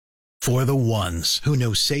For the ones who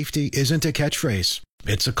know safety isn't a catchphrase,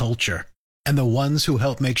 it's a culture. And the ones who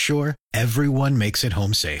help make sure everyone makes it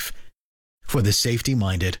home safe. For the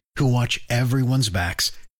safety-minded who watch everyone's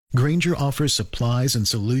backs, Grainger offers supplies and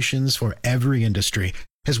solutions for every industry,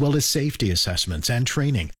 as well as safety assessments and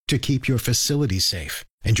training to keep your facilities safe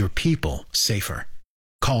and your people safer.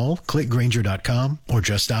 Call, click Grainger.com, or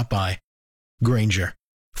just stop by. Grainger,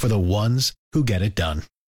 for the ones who get it done.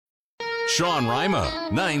 Sean Rima,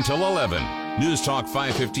 9 till 11. News Talk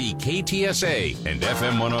 550 KTSA and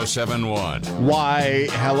FM 107.1. Why,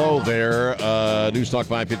 hello there. News Talk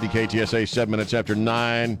 550 KTSA, 7 minutes after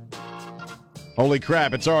 9. Holy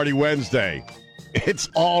crap, it's already Wednesday. It's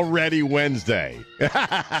already Wednesday.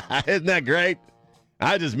 Isn't that great?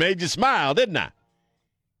 I just made you smile, didn't I?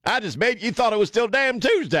 I just made you thought it was still damn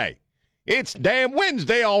Tuesday. It's damn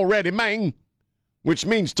Wednesday already, man. Which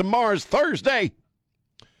means tomorrow's Thursday.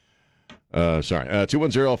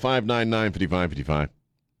 210-599-5555.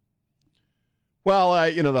 Well,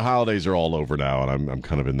 the holidays are all over now, and I'm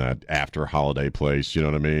kind of in that after-holiday place, you know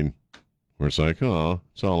what I mean? Where it's like, oh,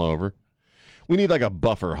 it's all over. We need like a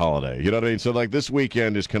buffer holiday, you know what I mean? So like this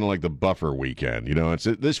weekend is kind of like the buffer weekend, It's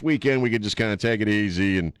this weekend we can just kind of take it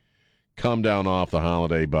easy and come down off the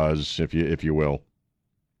holiday buzz, if you will,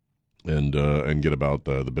 and get about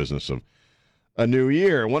the business of a new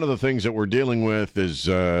year. One of the things that we're dealing with is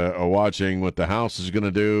watching what the House is going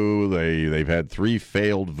to do. They've had 3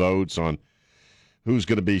 failed votes on who's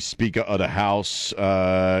going to be Speaker of the House.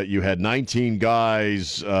 You had 19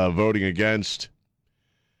 guys voting against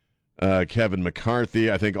Kevin McCarthy.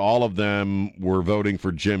 I think all of them were voting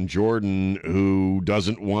for Jim Jordan, who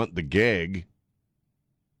doesn't want the gig.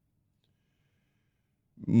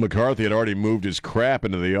 McCarthy had already moved his crap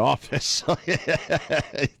into the office.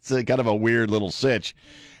 It's kind of a weird little sitch.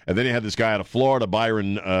 And then you had this guy out of Florida,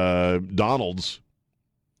 Byron Donalds,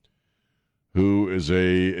 who is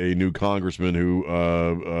a new congressman who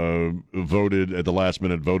voted at the last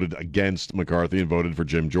minute, voted against McCarthy and voted for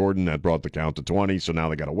Jim Jordan. That brought the count to 20, so now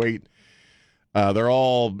they got to wait. They're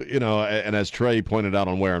all, and as Trey pointed out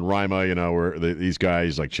on Where and Rima, where these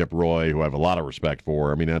guys like Chip Roy, who I have a lot of respect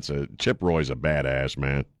for. I mean, Chip Roy's a badass,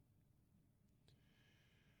 man.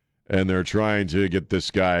 And they're trying to get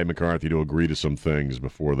this guy, McCarthy, to agree to some things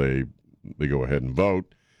before they go ahead and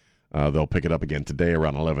vote. They'll pick it up again today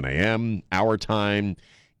around 11 a.m. our time.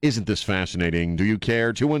 Isn't this fascinating? Do you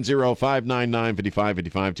care?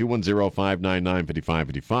 210-599-5555,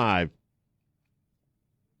 210-599-5555.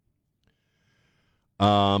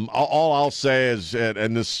 All I'll say is,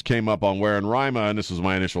 and this came up on Where and Rima, and this was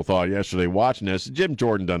my initial thought yesterday watching this, Jim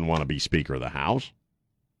Jordan doesn't want to be Speaker of the House.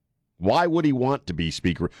 Why would he want to be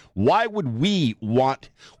Speaker? Why would we want...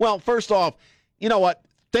 Well, first off, you know what?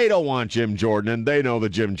 They don't want Jim Jordan, and they know that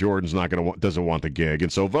Jim Jordan's doesn't want the gig,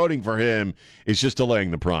 and so voting for him is just delaying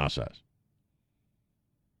the process.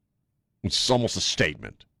 It's almost a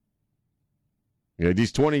statement.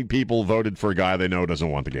 These 20 people voted for a guy they know doesn't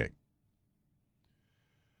want the gig.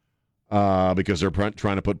 Because they're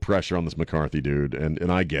trying to put pressure on this McCarthy dude,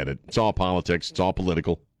 and I get it. It's all politics. It's all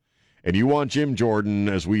political. And you want Jim Jordan,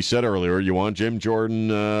 as we said earlier, you want Jim Jordan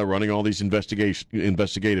running all these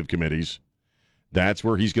investigative committees. That's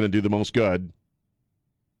where he's going to do the most good.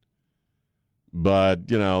 But,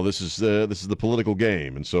 this is the political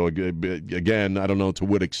game. And so, again, I don't know to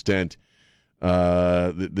what extent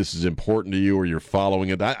this is important to you or you're following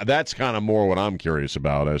it. That's kind of more what I'm curious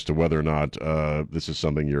about as to whether or not this is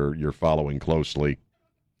something you're following closely.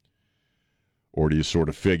 Or do you sort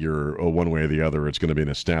of figure one way or the other it's going to be an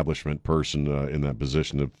establishment person in that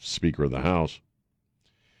position of Speaker of the House?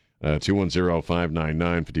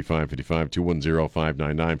 210-599-5555,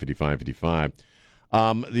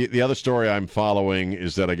 210-599-5555. The other story I'm following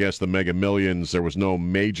is that I guess the Mega Millions, there was no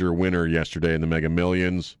major winner yesterday in the Mega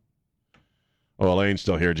Millions. Oh, Elaine's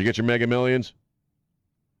still here. Did you get your Mega Millions?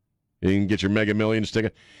 You can get your Mega Millions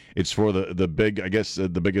ticket. It's for the big, I guess,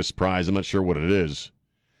 the biggest prize. I'm not sure what it is.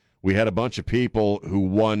 We had a bunch of people who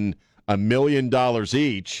won $1 million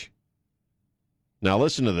each. Now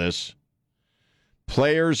listen to this.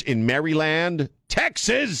 Players in Maryland,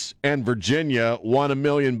 Texas, and Virginia won $1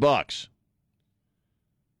 million.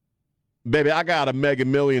 Baby, I got a Mega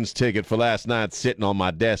Millions ticket for last night sitting on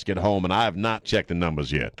my desk at home, and I have not checked the numbers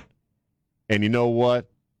yet. And you know what?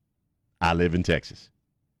 I live in Texas.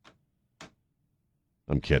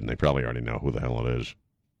 I'm kidding. They probably already know who the hell it is.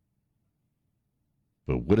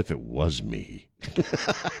 But what if it was me?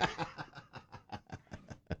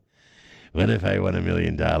 What if I won $1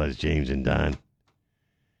 million, James and Don?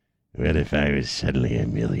 What if I was suddenly a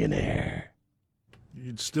millionaire?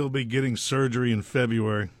 You'd still be getting surgery in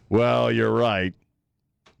February. Well, you're right.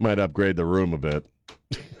 Might upgrade the room a bit.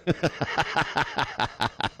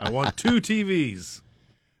 I want 2 TVs.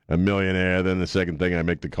 A millionaire. Then the second thing, I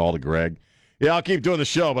make the call to Greg. Yeah, I'll keep doing the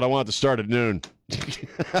show, but I want it to start at noon.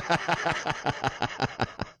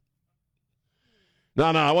 No,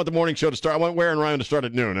 I want the morning show to start. I want Ware and Ryan to start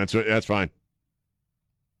at noon. That's fine.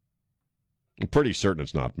 I'm pretty certain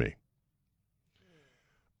it's not me.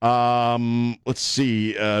 Let's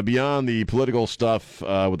see. Beyond the political stuff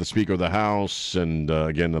with the Speaker of the House, and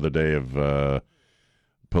again, another day of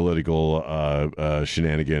political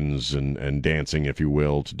shenanigans and dancing, if you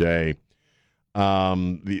will, today.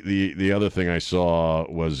 The other thing I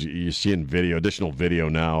saw was you see in additional video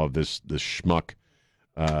now of this schmuck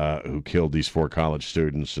who killed these 4 college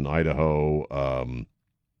students in Idaho.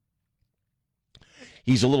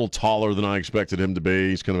 He's a little taller than I expected him to be.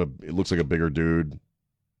 He's it looks like a bigger dude.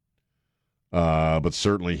 But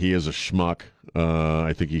certainly he is a schmuck.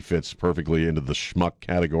 I think he fits perfectly into the schmuck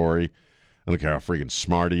category. I don't care how freaking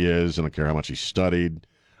smart he is. I don't care how much he studied.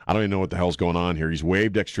 I don't even know what the hell's going on here. He's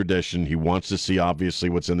waived extradition. He wants to see, obviously,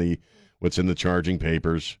 what's in the charging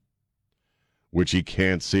papers, which he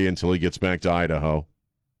can't see until he gets back to Idaho.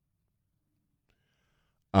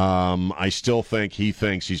 I still think he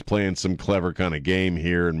thinks he's playing some clever kind of game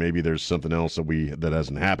here, and maybe there's something else that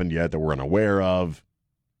hasn't happened yet that we're unaware of.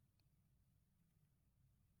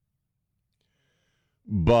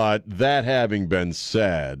 But that having been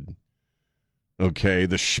said, okay,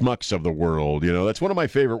 the schmucks of the world, that's one of my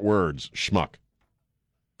favorite words, schmuck,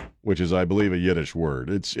 which is, I believe, a Yiddish word.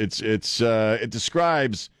 It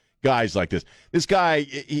describes guys like this. This guy,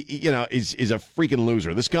 is a freaking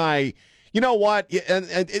loser. This guy, you know what? And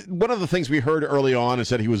one of the things we heard early on is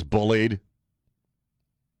that he was bullied.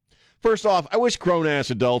 First off, I wish grown-ass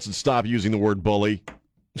adults would stop using the word bully.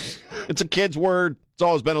 It's a kid's word. It's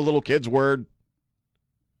always been a little kid's word.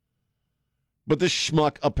 But this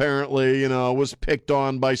schmuck apparently, was picked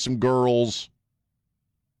on by some girls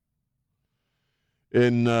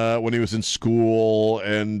when he was in school,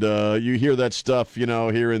 and you hear that stuff,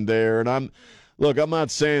 here and there. And I'm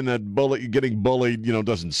not saying that getting bullied,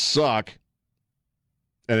 doesn't suck,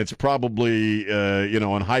 and it's probably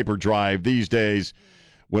on hyperdrive these days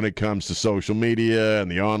when it comes to social media and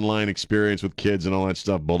the online experience with kids and all that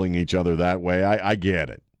stuff, bullying each other that way. I get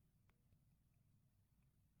it.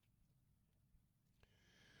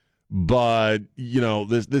 But,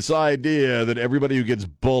 this idea that everybody who gets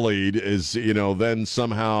bullied is, then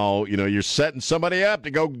somehow, you're setting somebody up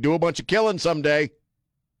to go do a bunch of killing someday.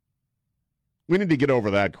 We need to get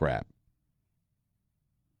over that crap.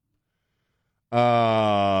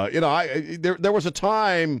 There was a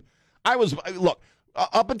time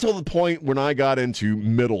up until the point when I got into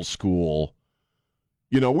middle school,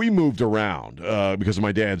 we moved around because of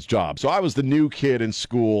my dad's job. So I was the new kid in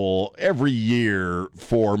school every year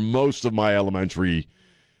for most of my elementary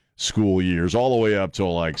school years, all the way up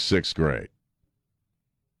till like 6th grade.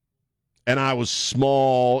 And I was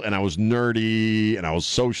small, and I was nerdy, and I was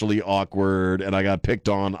socially awkward, and I got picked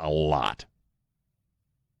on a lot.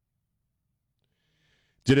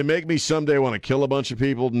 Did it make me someday want to kill a bunch of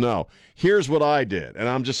people? No. Here's what I did, and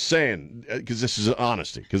I'm just saying, because this is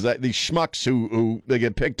honesty, because these schmucks who they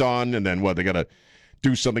get picked on, and then they got to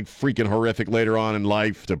do something freaking horrific later on in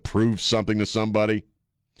life to prove something to somebody.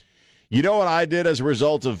 You know what I did as a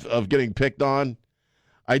result of getting picked on?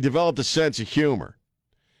 I developed a sense of humor,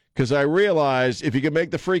 because I realized if you can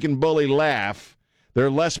make the freaking bully laugh,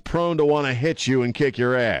 they're less prone to want to hit you and kick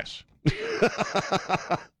your ass.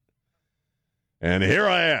 And here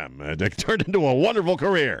I am. It turned into a wonderful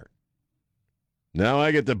career. Now I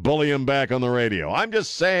get to bully him back on the radio. I'm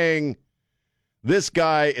just saying this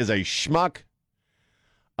guy is a schmuck.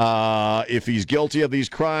 If he's guilty of these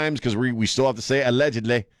crimes, because we still have to say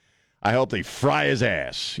allegedly, I hope they fry his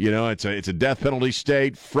ass. It's a death penalty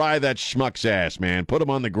state. Fry that schmuck's ass, man. Put him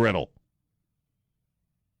on the griddle.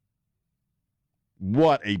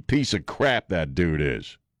 What a piece of crap that dude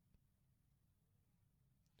is.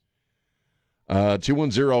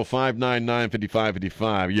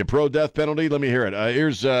 210-599-5555. You pro death penalty? Let me hear it.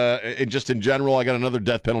 Here's, just in general, I got another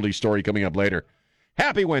death penalty story coming up later.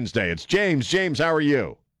 Happy Wednesday. It's James. James, how are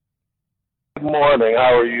you? Good morning.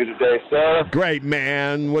 How are you today, sir? Great,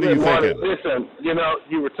 man. What are you thinking? Listen,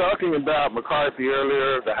 you were talking about McCarthy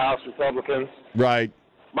earlier, the House Republicans. Right.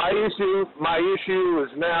 My issue is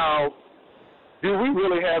now, do we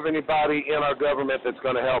really have anybody in our government that's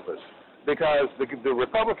going to help us? Because the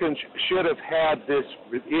Republicans should have had this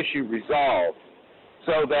issue resolved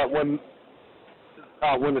so that when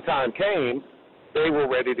the time came, they were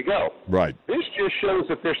ready to go. Right. This just shows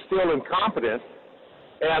that they're still incompetent,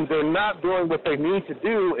 and they're not doing what they need to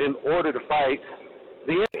do in order to fight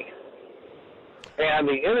the enemy. And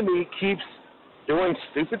the enemy keeps doing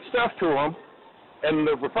stupid stuff to them, and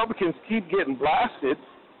the Republicans keep getting blasted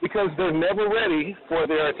because they're never ready for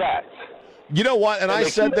their attacks. You know what? And I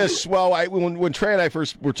said this, when Trey and I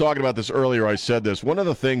first were talking about this earlier, I said this. One of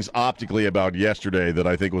the things optically about yesterday that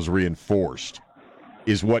I think was reinforced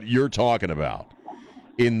is what you're talking about,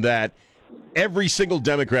 in that every single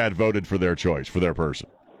Democrat voted for their choice, for their person.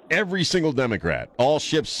 Every single Democrat. All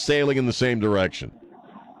ships sailing in the same direction.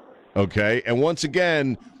 Okay? And once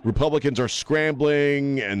again, Republicans are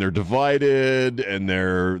scrambling, and they're divided, and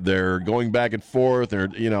they're going back and forth.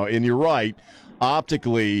 And you're right.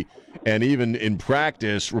 Optically, and even in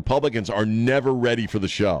practice, Republicans are never ready for the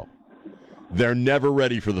show. They're never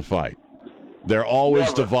ready for the fight. They're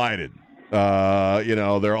always divided.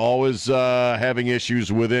 They're always having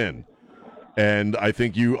issues within. And I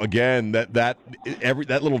think that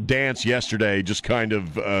little dance yesterday just kind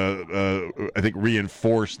of I think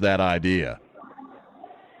reinforced that idea.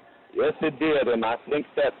 Yes, it did, and I think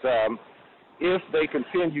that if they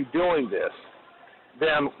continue doing this,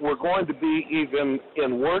 then we're going to be even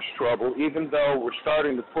in worse trouble, even though we're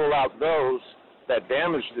starting to pull out those that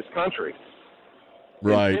damage this country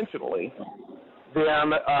intentionally.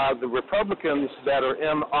 Then the Republicans that are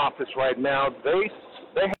in office right now, they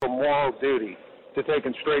have a moral duty to take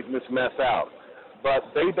and straighten this mess out,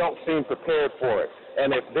 but they don't seem prepared for it.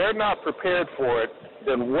 And if they're not prepared for it,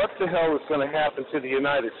 then what the hell is going to happen to the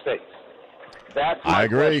United States? That's my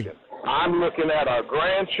question. I'm looking at our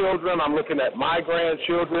grandchildren. I'm looking at my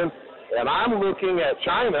grandchildren. And I'm looking at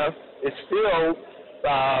China is still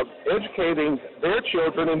educating their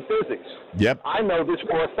children in physics. Yep. I know this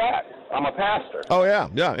for a fact. I'm a pastor. Oh, yeah.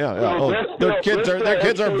 Their kids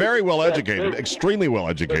are very well educated, extremely well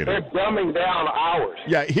educated. They're dumbing down ours.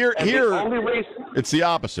 Yeah, here the only reason, it's the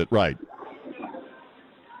opposite, right?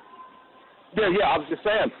 Yeah, I was just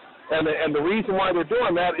saying. And the reason why they're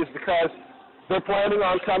doing that is because they're planning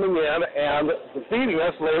on coming in and defeating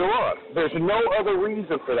us later on. There's no other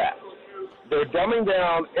reason for that. They're dumbing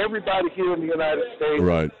down everybody here in the United States,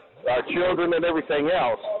 right, our children and everything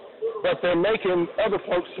else, but they're making other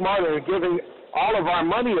folks smarter and giving all of our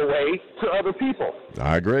money away to other people.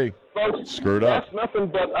 I agree. Folks, screwed up. That's nothing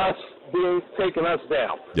but us taking us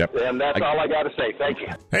down. Yep. And that's all I got to say. Thank you.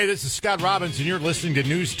 Hey, this is Scott Robbins, and you're listening to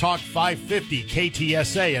News Talk 550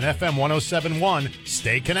 KTSA and FM 107.1.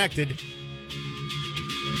 Stay connected.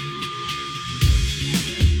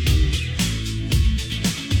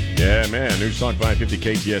 Yeah, man. News Talk 550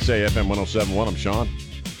 KTSA, FM 107.1. I'm Sean.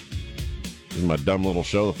 This is my dumb little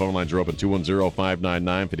show. The phone lines are open,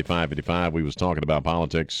 210-599-5555. We was talking about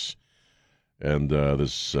politics and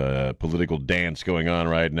this political dance going on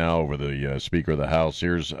right now over the Speaker of the House.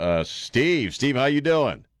 Here's Steve. Steve, how you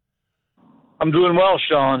doing? I'm doing well,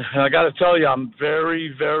 Sean. And I got to tell you, I'm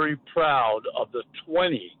very, very proud of the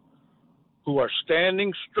 20 who are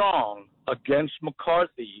standing strong against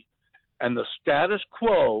McCarthy and the status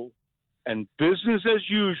quo and business as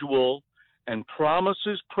usual and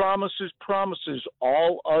promises,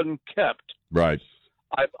 all unkept. Right.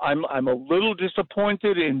 I'm a little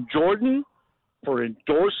disappointed in Jordan for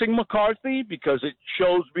endorsing McCarthy because it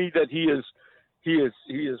shows me that he is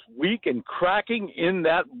weak and cracking in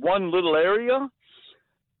that one little area.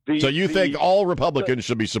 So you think all Republicans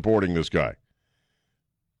should be supporting this guy?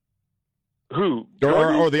 Who?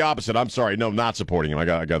 Or the opposite. I'm sorry. No, not supporting him. I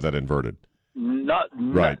got that inverted.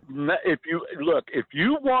 Right. If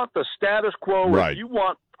you want the status quo, right, if you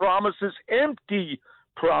want promises, empty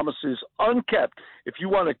promises, unkept, if you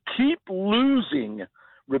want to keep losing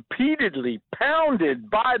repeatedly, pounded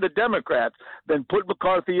by the Democrats, then put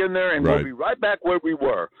McCarthy in there and we'll be right back where we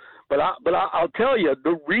were. But I'll tell you,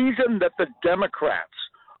 the reason that the Democrats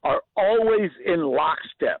are always in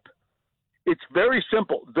lockstep, it's very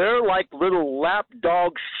simple. They're like little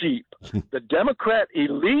lapdog sheep. The Democrat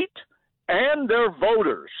elite and their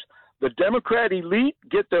voters. The Democrat elite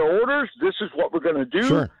get their orders. This is what we're going to do.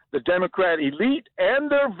 Sure. The Democrat elite and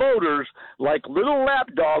their voters, like little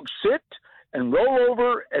lapdogs, sit and roll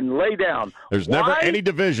over and lay down. There's never any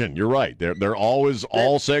division. You're right. They're always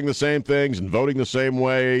all saying the same things and voting the same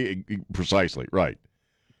way. Precisely. Right.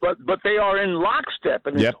 But they are in lockstep,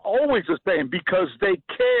 and it's always the same because they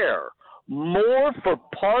care more for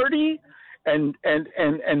party and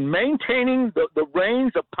maintaining the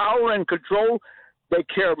reins of power and control. They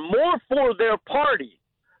care more for their party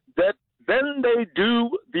than they do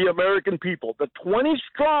the American people. The 20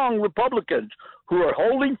 strong Republicans who are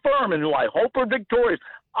holding firm and who I hope are victorious,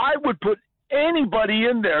 I would put anybody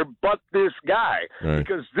in there but this guy,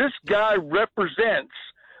 because this guy represents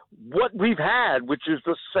what we've had, which is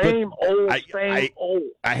the same old.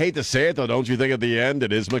 I hate to say it, though. Don't you think at the end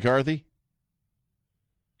it is McCarthy?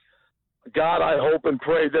 God, I hope and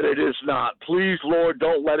pray that it is not. Please, Lord,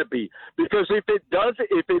 don't let it be. Because if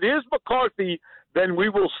it is McCarthy, then we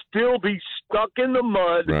will still be stuck in the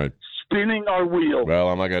mud, right, spinning our wheels. Well,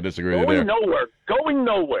 I'm not going to disagree with you there. Going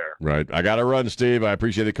nowhere. Right. I got to run, Steve. I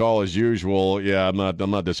appreciate the call as usual. Yeah, I'm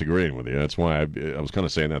not disagreeing with you. That's why I was kind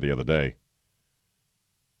of saying that the other day.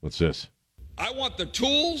 What's this? I want the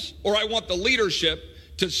tools or I want the leadership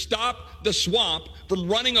to stop the swamp from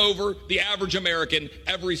running over the average American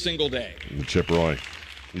every single day. Chip Roy.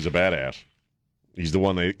 He's a badass. He's the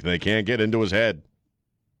one they can't get into his head.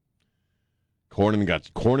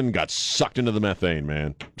 Cornyn got sucked into the methane,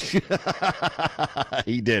 man.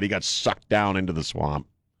 He did. He got sucked down into the swamp.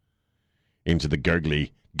 Into the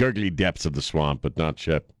gurgly depths of the swamp, but not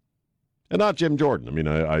Chip. And not Jim Jordan. I mean,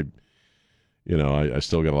 I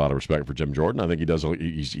still got a lot of respect for Jim Jordan. I think he does.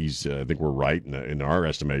 He's. I think we're right in our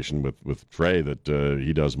estimation with Trey that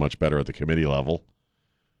he does much better at the committee level,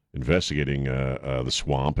 investigating the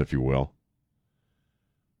swamp, if you will.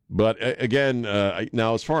 But again,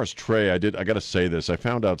 now as far as Trey, I got to say this. I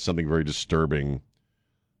found out something very disturbing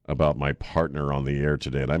about my partner on the air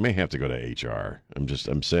today, and I may have to go to HR.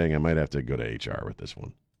 I'm saying I might have to go to HR with this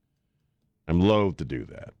one. I'm loath to do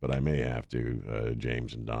that, but I may have to.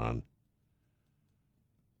 James and Don.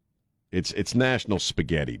 It's National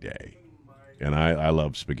Spaghetti Day, and I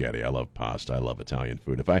love spaghetti. I love pasta. I love Italian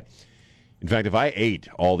food. If I ate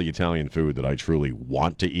all the Italian food that I truly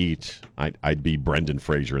want to eat, I'd be Brendan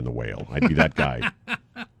Fraser in The Whale. I'd be that guy.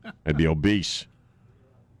 I'd be obese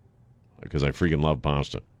because I freaking love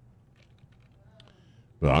pasta.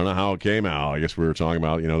 But I don't know how it came out. I guess we were talking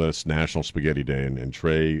about, this National Spaghetti Day, and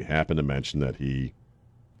Trey happened to mention that he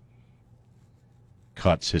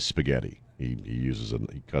cuts his spaghetti.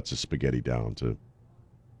 He cuts his spaghetti down to,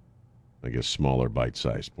 I guess, smaller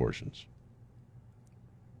bite-sized portions.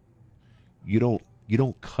 You don't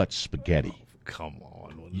cut spaghetti. Oh, come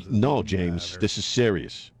on. No, James, this is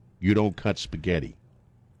serious. You don't cut spaghetti.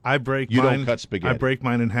 Don't cut spaghetti. I break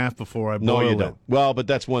mine in half before I boil it. No, you don't. Well, but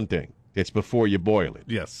that's one thing. It's before you boil it.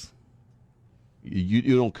 Yes.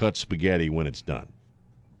 You don't cut spaghetti when it's done.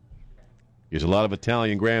 There's a lot of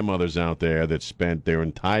Italian grandmothers out there that spent their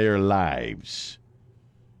entire lives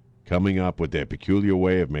coming up with their peculiar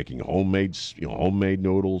way of making homemade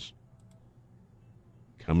noodles.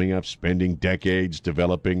 Coming up, spending decades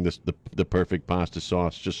developing the perfect pasta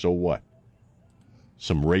sauce. Just so what?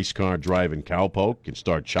 Some race car driving cowpoke can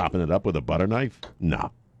start chopping it up with a butter knife?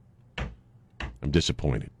 No. I'm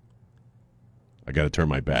disappointed. I got to turn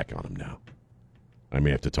my back on him now. I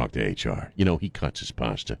may have to talk to HR. He cuts his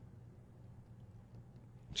pasta.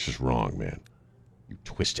 It's just wrong, man. You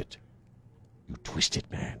twist it. You twist it,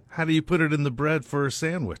 man. How do you put it in the bread for a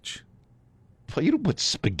sandwich? Well, you don't put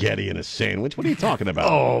spaghetti in a sandwich. What are you talking about?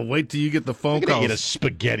 Oh, wait till you get the phone call. You get a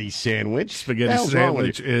spaghetti sandwich. Spaghetti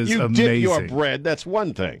sandwich is amazing. You dip your bread. That's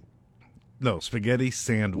one thing. No, spaghetti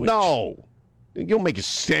sandwich. No. You'll make a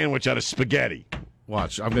sandwich out of spaghetti.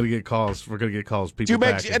 Watch, I'm going to get calls. We're going to get calls. People Do you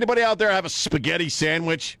make anybody out there have a spaghetti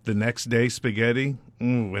sandwich? The next day, spaghetti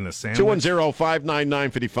in a sandwich.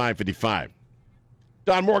 210-599-5555.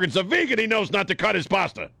 Don Morgan's a vegan. He knows not to cut his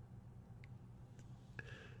pasta.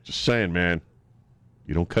 Just saying, man.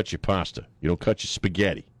 You don't cut your pasta. You don't cut your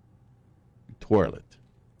spaghetti. You twirl it.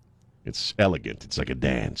 It's elegant. It's like a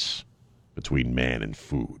dance between man and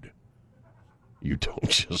food. You don't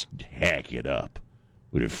just hack it up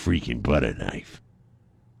with a freaking butter knife.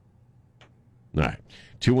 All right.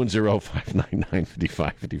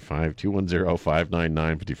 210-599-5555.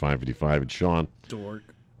 210-599-5555. It's Sean. Dork.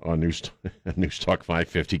 On News Talk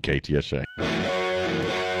 550 KTSA.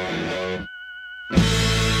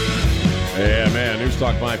 Yeah, man. News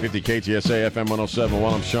Talk 550 KTSA FM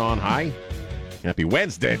 107.1. I'm Sean. Hi. Happy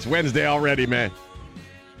Wednesday. It's Wednesday already, man.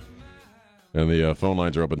 And the phone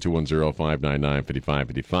lines are open,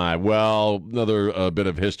 210-599-5555. Well, another bit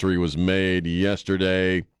of history was made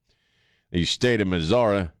yesterday. The state of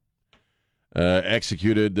Missouri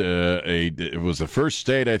executed it was the first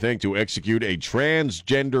state, I think, to execute a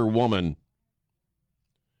transgender woman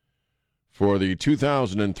for the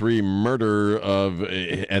 2003 murder of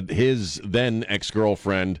his then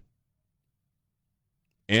ex-girlfriend,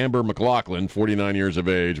 Amber McLaughlin, 49 years of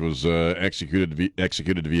age, was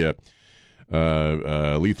executed via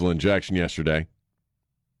lethal injection yesterday.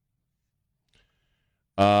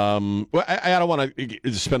 Well, I don't want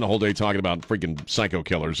to spend the whole day talking about freaking psycho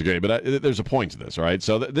killers, okay? But there's a point to this, all right?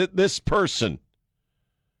 So this person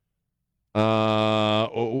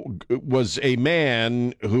was a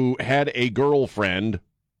man who had a girlfriend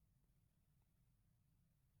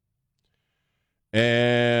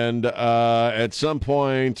And at some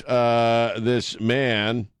point, this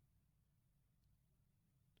man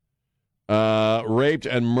raped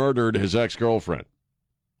and murdered his ex-girlfriend.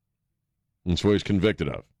 That's what he's convicted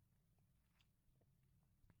of.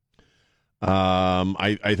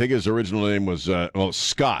 I think his original name was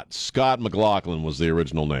Scott. Scott McLaughlin was the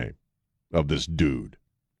original name of this dude.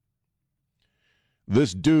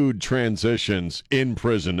 This dude transitions in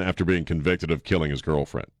prison after being convicted of killing his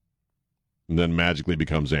girlfriend, and then magically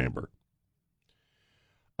becomes Amber.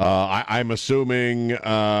 I'm assuming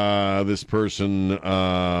this person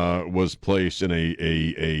was placed in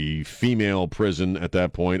a female prison at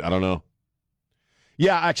that point. I don't know.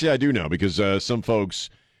 Yeah, actually, I do know, because some folks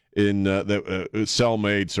in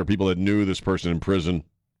cellmates or people that knew this person in prison,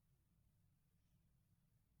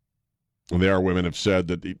 and there are women, have said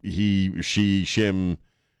that Shim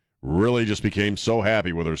really just became so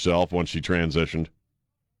happy with herself once she transitioned.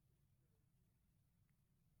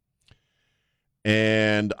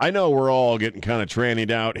 And I know we're all getting kind of trannied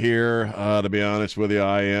out here, to be honest with you.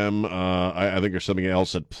 I am. I think there's something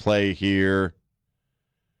else at play here.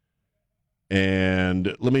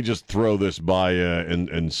 And let me just throw this by you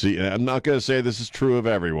and see. I'm not going to say this is true of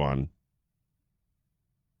everyone.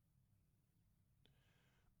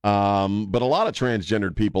 But a lot of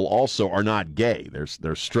transgendered people also are not gay.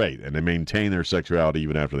 They're straight, and they maintain their sexuality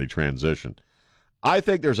even after they transition. I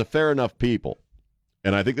think there's a fair enough people,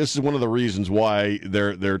 and I think this is one of the reasons why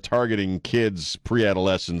they're targeting kids,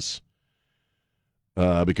 pre-adolescents,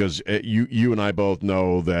 because you and I both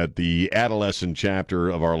know that the adolescent chapter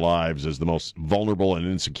of our lives is the most vulnerable and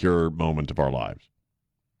insecure moment of our lives.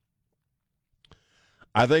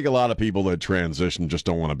 I think a lot of people that transition just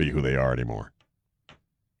don't want to be who they are anymore.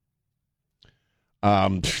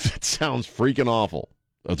 That sounds freaking awful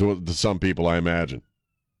to some people, I imagine.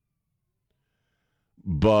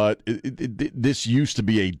 But this used to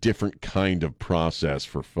be a different kind of process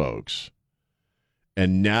for folks.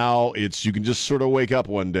 And now you can just sort of wake up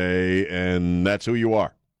one day and that's who you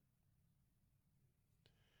are.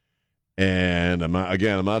 And I'm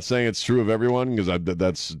not saying it's true of everyone, because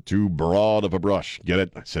that's too broad of a brush. Get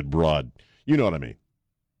it? I said broad. You know what I mean.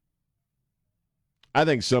 I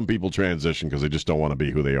think some people transition because they just don't want to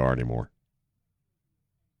be who they are anymore.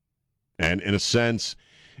 And in a sense,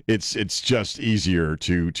 it's just easier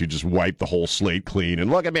to just wipe the whole slate clean and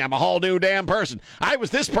look at me, I'm a whole new damn person. I was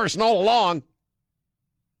this person all along.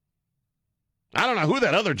 I don't know who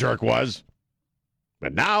that other jerk was,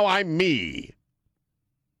 but now I'm me.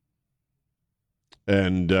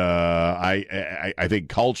 And I think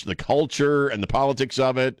the culture and the politics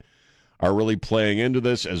of it are really playing into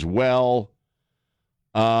this as well.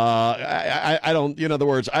 I don't, in other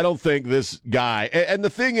words, I don't think this guy, and the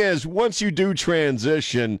thing is, once you do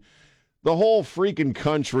transition, the whole freaking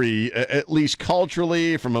country, at least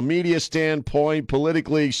culturally, from a media standpoint,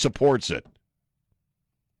 politically, supports it.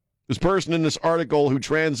 This person in this article who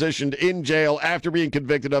transitioned in jail after being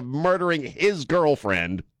convicted of murdering his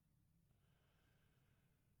girlfriend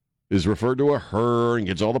is referred to a her and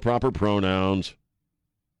gets all the proper pronouns.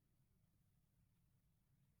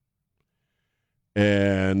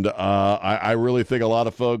 And I really think a lot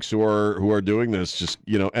of folks who are doing this just,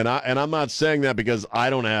 and I'm not saying that because I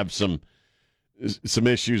don't have some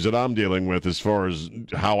issues that I'm dealing with as far as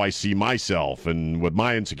how I see myself and what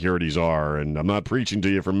my insecurities are, and I'm not preaching to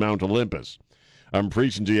you from Mount Olympus. I'm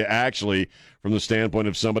preaching to you actually from the standpoint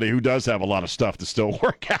of somebody who does have a lot of stuff to still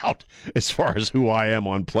work out as far as who I am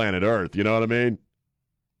on planet Earth. You know what I mean?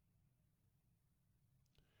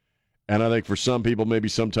 And I think for some people, maybe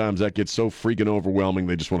sometimes that gets so freaking overwhelming,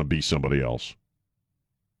 they just want to be somebody else.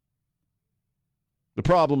 The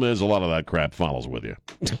problem is a lot of that crap follows with you.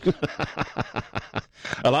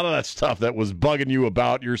 A lot of that stuff that was bugging you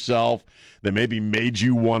about yourself, that maybe made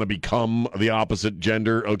you want to become the opposite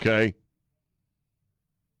gender, okay?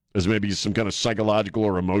 As maybe some kind of psychological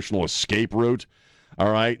or emotional escape route,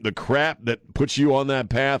 all right? The crap that puts you on that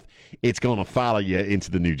path, it's going to follow you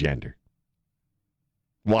into the new gender.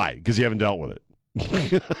 Why? Because you haven't dealt with it.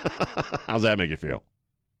 How's that make you feel?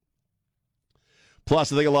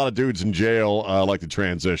 Plus, I think a lot of dudes in jail like to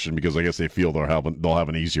transition because I guess they feel they'll have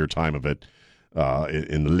an easier time of it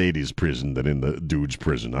in the ladies' prison than in the dudes'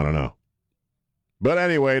 prison. I don't know. But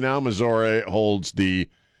anyway, now Missouri holds the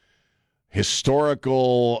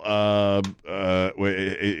historical,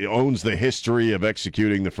 it owns the history of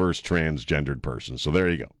executing the first transgendered person. So there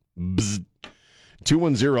you go. Bzz.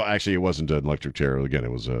 210, actually, it wasn't an electric chair. Again,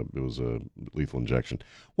 it was a lethal injection.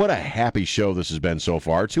 What a happy show this has been so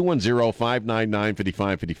far.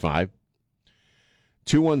 210-599-5555.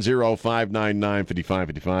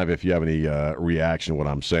 210-599-5555 if you have any reaction to what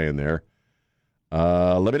I'm saying there.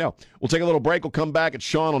 Let me know. We'll take a little break. We'll come back at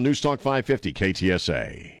Sean on News Talk 550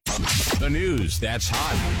 KTSA. The news that's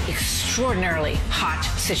hot. Extraordinarily hot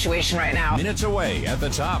situation right now. Minutes away at the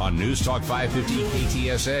top on News Talk 550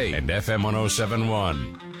 KTSA and FM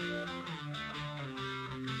 1071.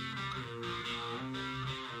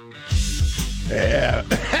 Yeah.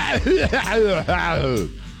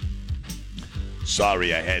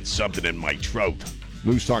 Sorry, I had something in my throat.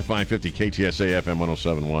 News Talk 550 KTSA FM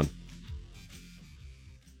 1071.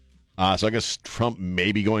 So I guess Trump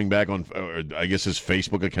may be going back on, I guess his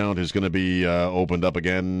Facebook account is going to be opened up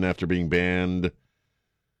again after being banned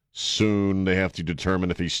soon. They have to determine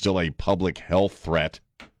if he's still a public health threat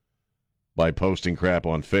by posting crap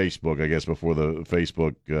on Facebook, I guess, before the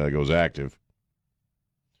Facebook goes active.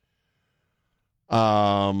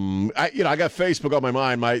 I got Facebook on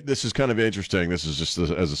my mind. This is kind of interesting. This is just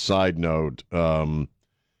as a side note.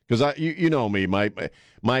 Because you know me,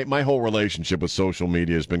 my whole relationship with social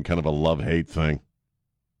media has been kind of a love-hate thing,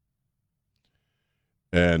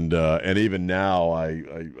 and even now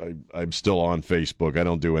I'm still on Facebook. I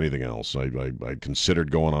don't do anything else. I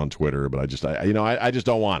considered going on Twitter, but I just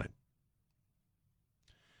don't want it.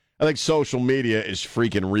 I think social media is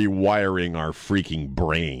freaking rewiring our freaking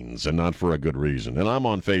brains, and not for a good reason. And I'm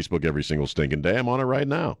on Facebook every single stinking day. I'm on it right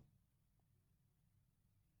now.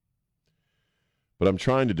 But I'm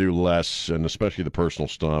trying to do less, and especially the personal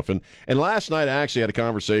stuff. And last night I actually had a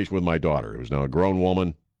conversation with my daughter, who's now a grown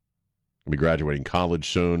woman. Will be graduating college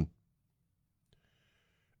soon.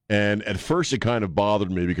 And at first it kind of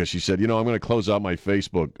bothered me because she said, I'm going to close out my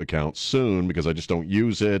Facebook account soon because I just don't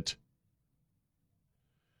use it.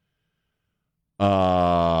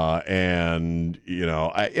 And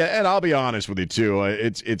I'll be honest with you too.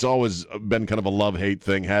 It's always been kind of a love-hate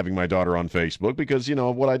thing having my daughter on Facebook because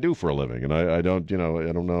of what I do for a living, and I don't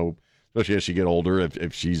know, especially as she get older,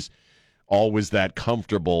 if she's always that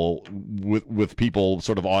comfortable with people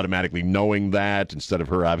sort of automatically knowing that instead of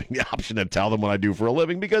her having the option to tell them what I do for a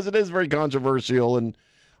living, because it is very controversial and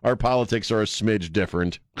our politics are a smidge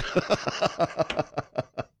different.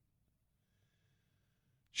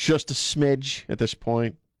 Just a smidge at this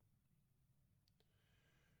point.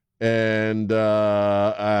 And,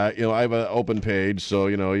 I have an open page, so,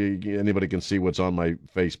 anybody can see what's on my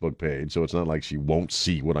Facebook page, so it's not like she won't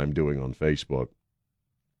see what I'm doing on Facebook.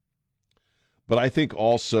 But I think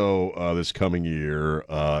also this coming year,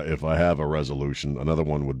 if I have a resolution, another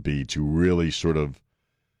one would be to really sort of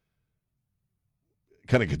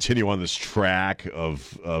kind of continue on this track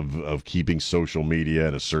of keeping social media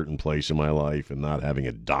in a certain place in my life and not having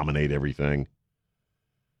it dominate everything.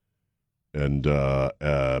 And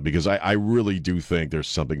because I really do think there's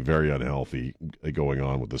something very unhealthy going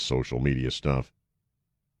on with the social media stuff.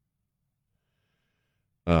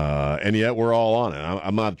 And yet we're all on it.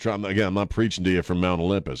 I'm not preaching to you from Mount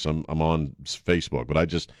Olympus. I'm on Facebook, but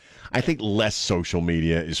I think less social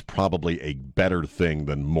media is probably a better thing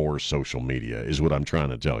than more social media, is what I'm trying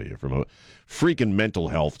to tell you from a freaking mental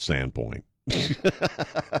health standpoint.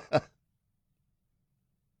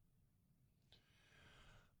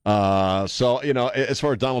 So, as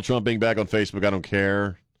far as Donald Trump being back on Facebook, I don't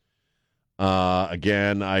care.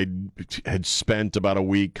 Again, I had spent about a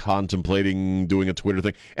week contemplating doing a Twitter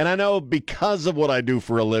thing. And I know because of what I do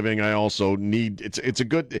for a living, I also need, it's a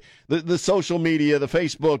good, the social media, the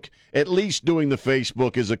Facebook, at least doing the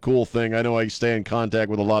Facebook is a cool thing. I know I stay in contact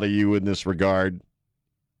with a lot of you in this regard.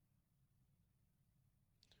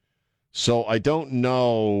 So I don't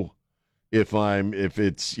know if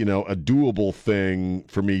it's, a doable thing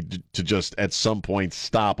for me to just at some point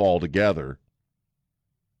stop altogether.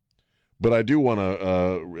 But I do want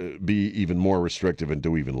to be even more restrictive and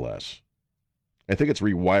do even less. I think it's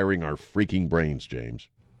rewiring our freaking brains, James.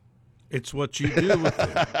 It's what you do with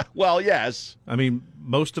it. Well, yes. I mean,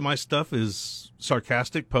 most of my stuff is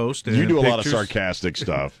sarcastic posts. And you do a lot of sarcastic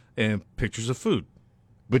stuff. And pictures of food.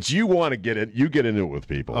 But you want to get it. You get into it with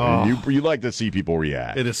people. Oh, you like to see people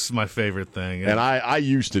react. It is my favorite thing. And I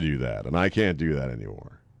used to do that, and I can't do that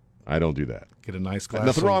anymore. I don't do that. Get a nice glass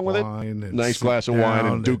Nothing of wrong with wine. it. Nice glass of wine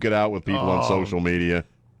and duke it out with people on social media.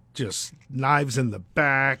 Just knives in the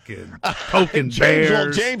back and poking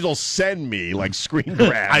bears. James will send me like screen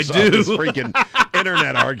grabs I do. of his freaking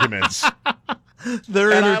internet arguments.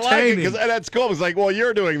 They're and entertaining. I like it, and that's cool. It's like, well,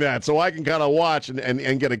 you're doing that, so I can kind of watch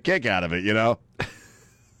and get a kick out of it,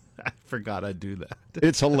 I forgot I'd do that.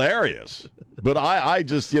 It's hilarious. But I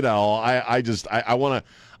just, I want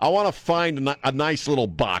to find a nice little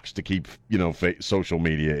box to keep, social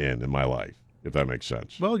media in my life, if that makes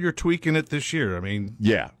sense. Well, you're tweaking it this year. I mean,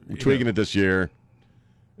 yeah, I'm tweaking it this year.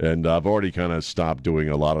 And I've already kind of stopped doing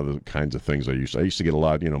a lot of the kinds of things I used to. I used to get a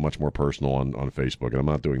lot, much more personal on Facebook, and I'm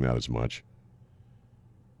not doing that as much.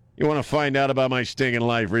 You want to find out about my stinging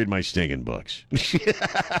life, read my stinging books.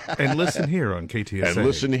 And listen here on KTSA. And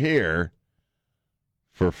listen here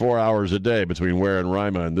for 4 hours a day between Ware and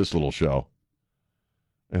Rima and this little show.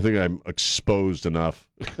 I think I'm exposed enough.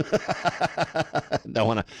 I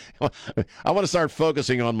want to start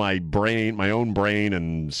focusing on my brain, my own brain,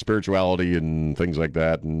 and spirituality and things like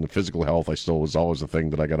that. And physical health, I still was always the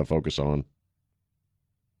thing that I got to focus on.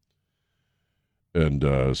 And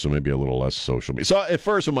so maybe a little less social media. So at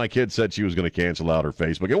first, when my kid said she was going to cancel out her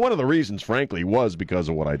Facebook, and one of the reasons, frankly, was because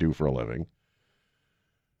of what I do for a living.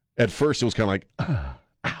 At first, it was kind of like,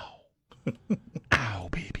 ow, ow,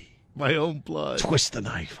 baby. My own blood. Twist the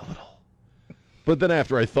knife a little. But then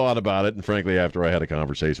after I thought about it, and frankly, after I had a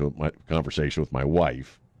conversation with my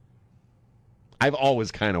wife, I've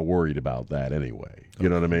always kind of worried about that anyway. You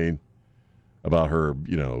know what I mean? About her,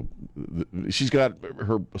 she's got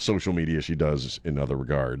her social media she does in other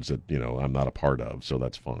regards that, I'm not a part of, so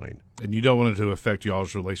that's fine. And you don't want it to affect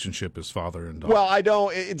y'all's relationship as father and daughter. Well, I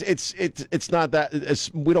don't. It's not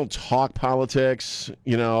that. We don't talk politics,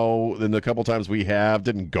 and the couple times we have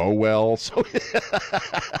didn't go well. So,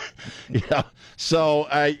 So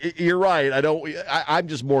you're right. I'm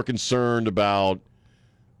just more concerned about.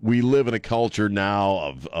 We live in a culture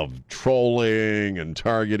now of trolling and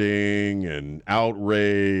targeting and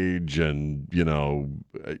outrage, and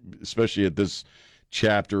especially at this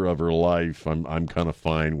chapter of her life, I'm kind of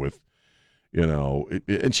fine with,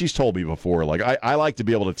 and she's told me before, like I like to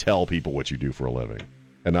be able to tell people what you do for a living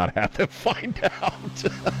and not have them find out.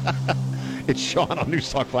 It's Sean on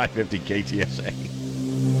News Talk 550 KTSA.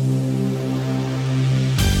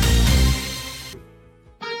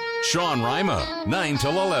 Sean Rima, 9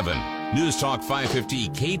 till 11. News Talk 550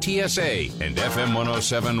 KTSA and FM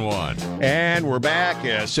 1071. And we're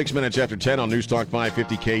back 6 minutes after 10 on News Talk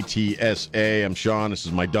 550 KTSA. I'm Sean. This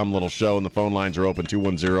is my dumb little show, and the phone lines are open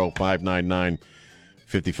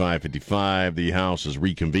 210-599-5555. The House is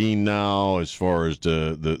reconvened now as far as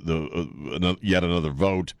the yet another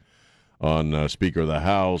vote on Speaker of the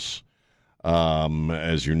House.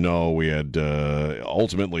 As you know, we had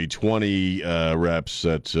ultimately 20 reps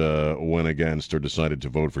that went against or decided to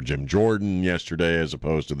vote for Jim Jordan yesterday, as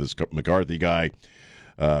opposed to this McCarthy guy,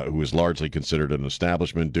 who is largely considered an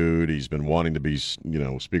establishment dude. He's been wanting to be,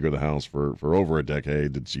 Speaker of the House for over a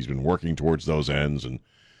decade. He's been working towards those ends, and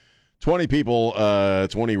 20 people,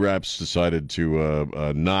 20 reps decided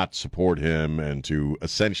to not support him and to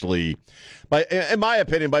essentially, in my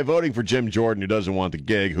opinion, by voting for Jim Jordan, who doesn't want the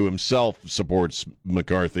gig, who himself supports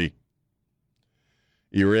McCarthy,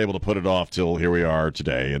 you were able to put it off till here we are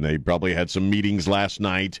today. And they probably had some meetings last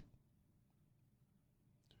night.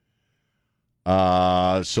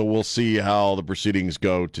 So we'll see how the proceedings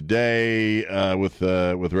go today with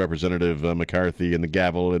Representative McCarthy and the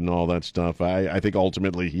gavel and all that stuff. I think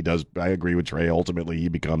ultimately he does. I agree with Trey. Ultimately, he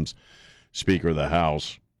becomes Speaker of the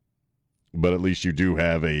House. But at least you do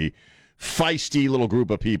have a feisty little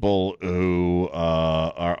group of people who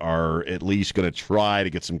are at least going to try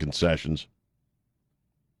to get some concessions.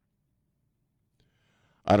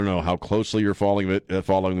 I don't know how closely you're following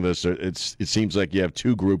this. It seems like you have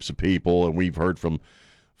two groups of people, and we've heard from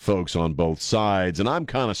folks on both sides. And I'm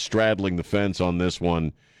kind of straddling the fence on this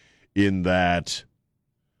one in that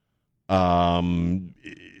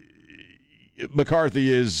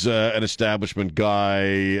McCarthy is an establishment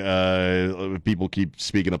guy. People keep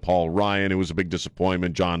speaking of Paul Ryan, who was a big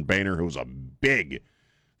disappointment. John Boehner, who was a big,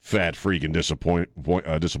 fat freaking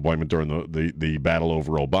disappointment during the battle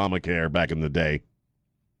over Obamacare back in the day.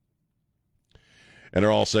 And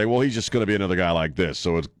they're all saying, well, he's just going to be another guy like this.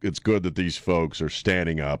 So it's good that these folks are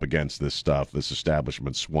standing up against this stuff, this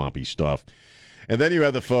establishment swampy stuff. And then you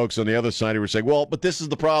have the folks on the other side who are saying, well, but this is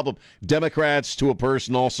the problem. Democrats, to a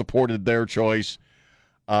person, all supported their choice.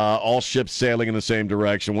 All ships sailing in the same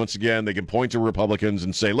direction. Once again, they can point to Republicans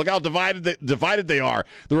and say, look how divided they are.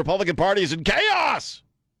 The Republican Party is in chaos.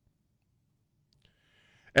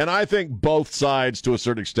 And I think both sides, to a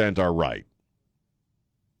certain extent, are right.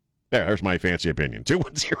 There's my fancy opinion.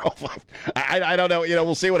 2105. I don't know.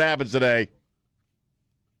 We'll see what happens today.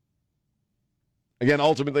 Again,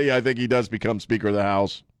 ultimately, I think he does become Speaker of the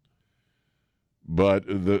House. But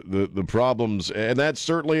the problems, and that's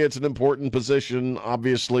certainly, it's an important position,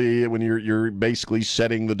 obviously, when you're basically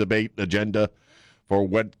setting the debate agenda for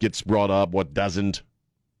what gets brought up, what doesn't.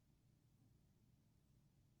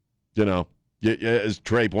 As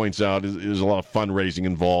Trey points out, there's a lot of fundraising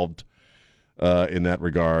involved. In that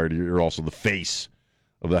regard, you're also the face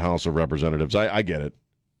of the House of Representatives. I get it.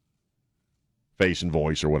 face and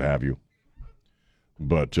voice or what have you.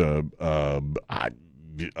 But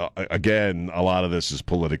again, a lot of this is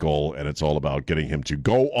political, and it's all about getting him to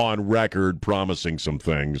go on record promising some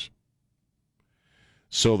things,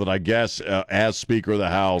 so that I guess as Speaker of the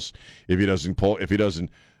House, if he doesn't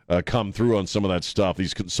come through on some of that stuff,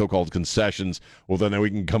 these so-called concessions, well, then we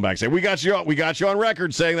can come back and say we got you on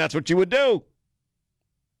record saying that's what you would do.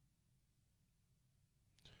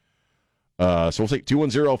 So we'll take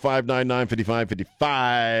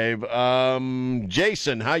 210-599-5555.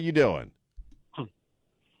 Jason, how you doing?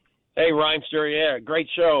 Hey, Rhymester, yeah, great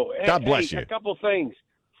show. God bless you. A couple things.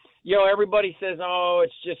 Everybody says, oh,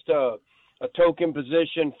 it's just a token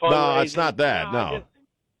position. No, it's not that, no.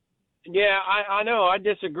 I know. I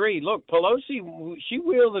disagree. Look, Pelosi, she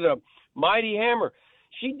wielded a mighty hammer.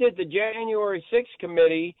 She did the January 6th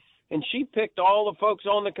committee, and she picked all the folks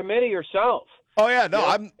on the committee herself. Oh yeah, no,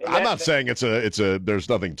 I'm not saying it's a there's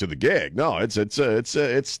nothing to the gig. No, it's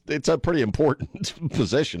a pretty important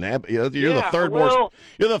position. You're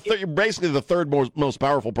basically the third most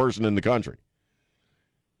powerful person in the country.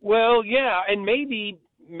 Well, yeah, and maybe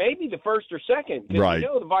the first or second. Right.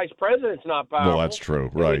 The vice president's not powerful. Well, that's true.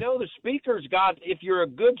 Right. The speaker's got. If you're a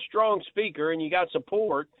good, strong speaker and you got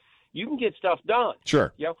support, you can get stuff done.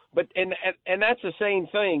 Sure. But and that's the same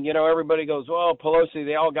thing. Everybody goes, well, Pelosi,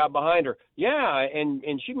 they all got behind her. Yeah, and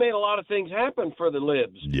she made a lot of things happen for the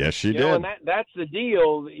libs. Yes, she did. And that's the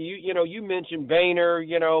deal. You mentioned Boehner,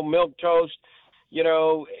 Milk Toast.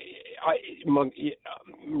 Ryan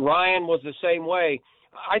was the same way.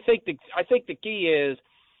 I think the key is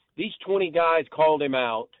these 20 guys called him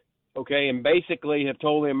out, okay, and basically have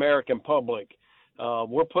told the American public,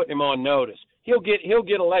 we're putting him on notice. He'll get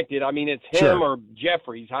elected. I mean, it's him or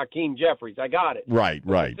Jeffries, Hakeem Jeffries. I got it. Right.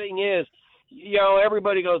 The thing is,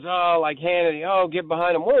 everybody goes, oh, like Hannity, oh, get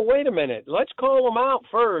behind him. Well, wait a minute. Let's call him out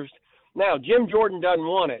first. Now, Jim Jordan doesn't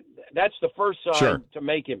want it. That's the first sign to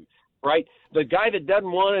make him, right? The guy that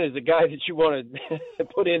doesn't want it is the guy that you want to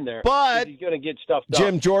put in there. But he's going to get stuff done.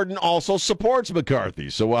 Jim Jordan also supports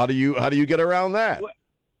McCarthy. So how do you get around that?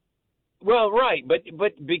 Well, right, but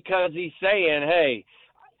because he's saying, hey,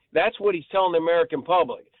 that's what he's telling the American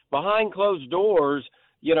public. Behind closed doors,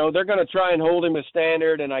 they're going to try and hold him a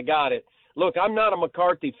standard, and I got it. Look, I'm not a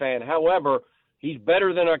McCarthy fan. However, he's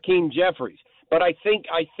better than Hakeem Jeffries. But I think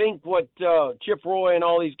what Chip Roy and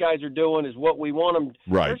all these guys are doing is what we want them.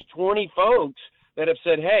 Right. There's 20 folks that have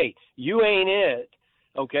said, hey, you ain't it.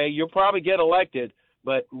 Okay, you'll probably get elected,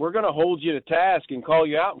 but we're going to hold you to task and call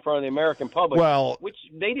you out in front of the American public. Well, which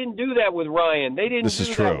they didn't do that with Ryan. They didn't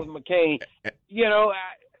do that with McCain.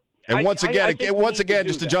 And once again,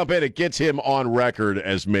 just to jump in, it gets him on record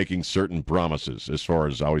as making certain promises as far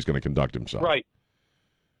as how he's going to conduct himself. Right.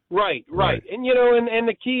 And, and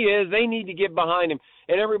the key is they need to get behind him.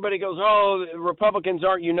 And everybody goes, oh, the Republicans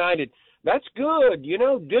aren't united. That's good.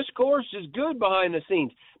 Discourse is good behind the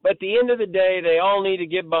scenes. But at the end of the day, they all need to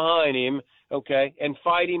get behind him, okay, and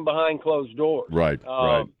fight him behind closed doors. Right.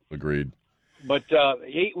 Agreed. But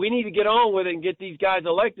we need to get on with it and get these guys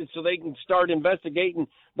elected so they can start investigating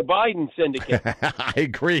the Biden syndicate. I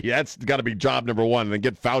agree. That's got to be job number one, and then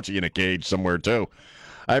get Fauci in a cage somewhere, too.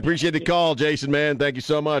 I appreciate the call, Jason, man. Thank you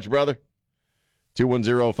so much, brother.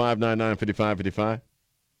 210-599-5555.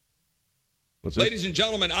 Ladies and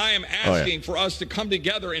gentlemen, I am asking for us to come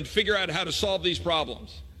together and figure out how to solve these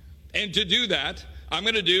problems. And to do that, I'm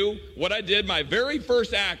going to do what I did my very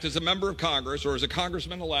first act as a member of Congress or as a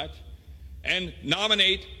congressman-elect, and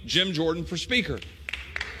nominate Jim Jordan for Speaker.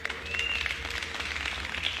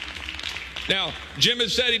 Now, Jim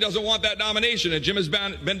has said he doesn't want that nomination, and Jim has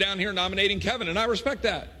been down here nominating Kevin, and I respect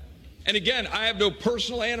that. And again, I have no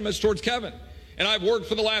personal animus towards Kevin. And I've worked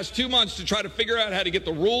for the last 2 months to try to figure out how to get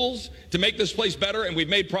the rules to make this place better, and we've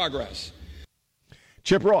made progress.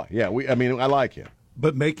 Chip Roy, I like him.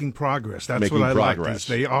 But making progress, that's what I like.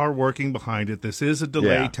 They are working behind it. This is a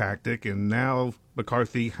delay tactic, and now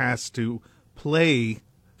McCarthy has to play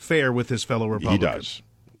fair with his fellow Republicans. He does.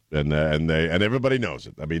 And everybody knows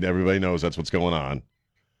it. I mean, everybody knows that's what's going on.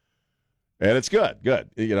 And it's good.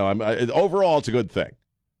 Overall, it's a good thing.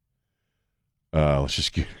 Let's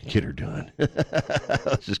just get her done.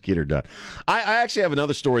 Let's just get her done. I actually have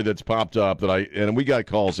another story that's popped up and we got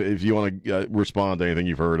calls. If you want to respond to anything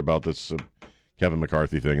you've heard about this Kevin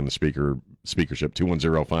McCarthy thing and the speakership,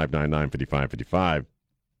 210-599-5555.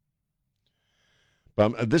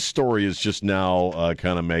 This story is just now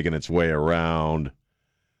kind of making its way around.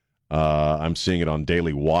 I'm seeing it on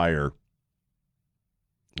Daily Wire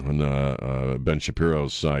on Ben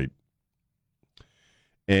Shapiro's site.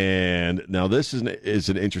 And now this is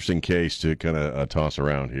an interesting case to kind of toss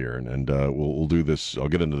around here, and we'll do this. I'll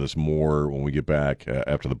get into this more when we get back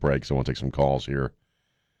after the break, so I want to take some calls here.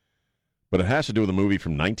 But it has to do with a movie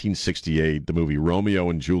from 1968, the movie Romeo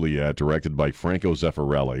and Juliet, directed by Franco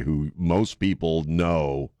Zeffirelli, who most people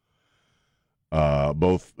know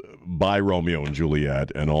both by Romeo and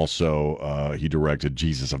Juliet, and also he directed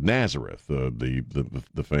Jesus of Nazareth,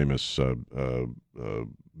 the famous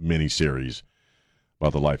miniseries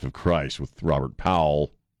about the life of Christ with Robert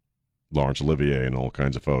Powell, Laurence Olivier, and all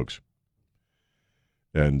kinds of folks.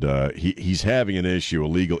 And he's having an issue,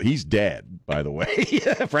 illegal. He's dead, by the way.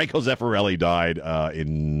 Franco Zeffirelli died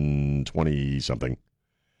in 20-something.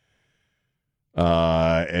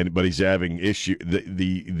 But he's having issue.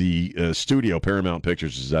 The studio, Paramount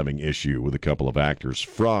Pictures, is having issue with a couple of actors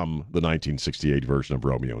from the 1968 version of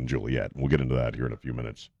Romeo and Juliet. We'll get into that here in a few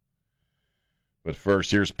minutes. But first,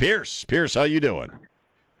 here's Pierce. Pierce, how you doing?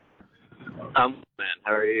 Man,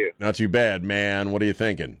 how are you? Not too bad, man. What are you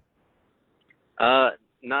thinking?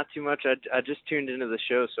 Not too much. I just tuned into the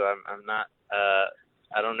show, so I'm not.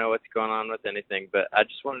 I don't know what's going on with anything, but I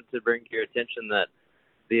just wanted to bring to your attention that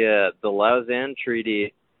the Lausanne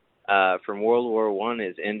Treaty from World War I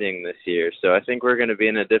is ending this year. So I think we're going to be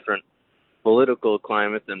in a different political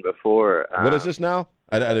climate than before. What is this now?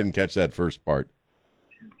 I didn't catch that first part.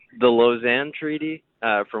 The Lausanne Treaty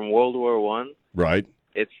from World War I. Right.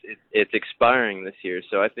 It's expiring this year,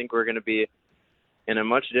 so I think we're going to be in a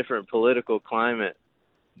much different political climate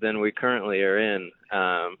than we currently are in.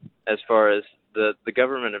 As far as the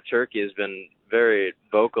government of Turkey has been very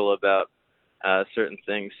vocal about certain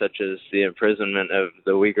things, such as the imprisonment of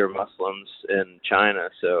the Uyghur Muslims in China.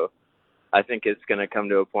 So I think it's going to come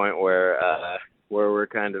to a point where we're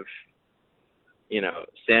kind of,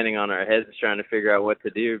 standing on our heads trying to figure out what to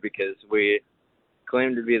do, because we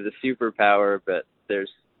claim to be the superpower, but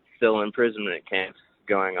there's still imprisonment camps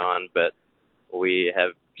going on. But we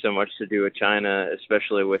have so much to do with China,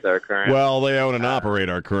 especially with our current... Well, they own and operate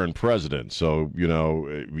our current president, so,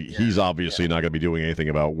 he's obviously not going to be doing anything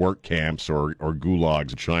about work camps or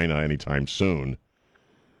gulags in China anytime soon.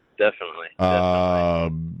 Definitely.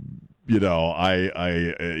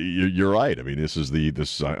 You're right. I mean,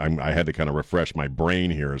 I had to kind of refresh my brain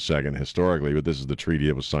here a second historically, but this is the treaty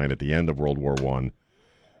that was signed at the end of World War I.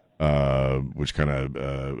 Which kind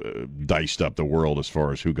of diced up the world as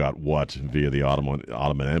far as who got what via the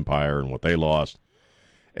Ottoman Empire and what they lost,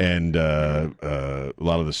 and a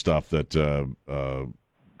lot of the stuff that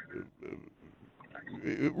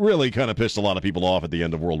really kind of pissed a lot of people off at the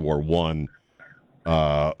end of World War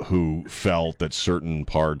I, who felt that certain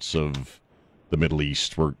parts of the Middle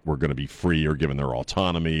East were going to be free or given their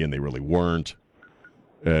autonomy, and they really weren't,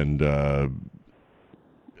 and.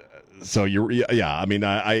 So I mean,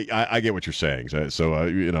 I get what you're saying.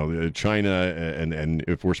 So China, and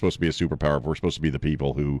if we're supposed to be a superpower, if we're supposed to be the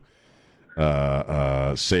people who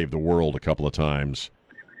saved the world a couple of times,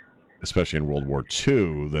 especially in World War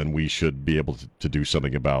II, then we should be able to do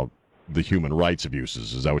something about the human rights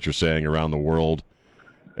abuses. Is that what you're saying around the world?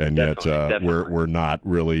 And definitely. We're not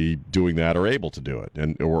really doing that or able to do it,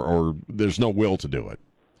 or there's no will to do it.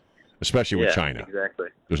 Especially with China. Exactly.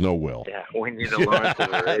 There's no will. Yeah, we need a Lawrence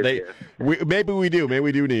of Arabia. Maybe we do. Maybe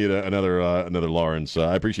we do need another Lawrence.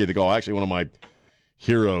 I appreciate the call. Actually, one of my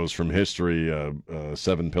heroes from history,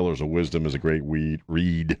 Seven Pillars of Wisdom, is a great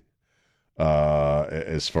read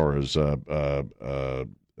as far as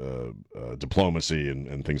diplomacy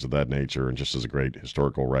and things of that nature, and just as a great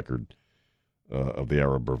historical record of the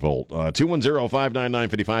Arab Revolt.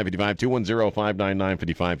 210-599-5555,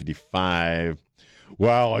 210-599-5555.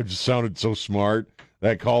 Wow, I just sounded so smart.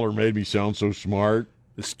 That caller made me sound so smart.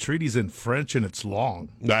 This treaty's in French and it's long.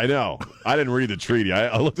 I know. I didn't read the treaty.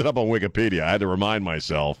 I looked it up on Wikipedia. I had to remind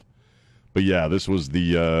myself. But yeah, this was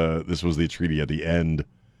the treaty at the end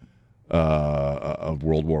of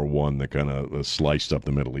World War I that kind of sliced up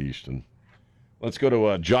the Middle East. And let's go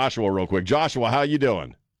to Joshua real quick. Joshua, how you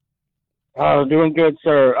doing? Doing good,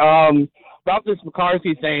 sir. About this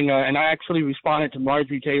McCarthy thing, and I actually responded to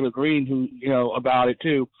Marjorie Taylor Greene, who, about it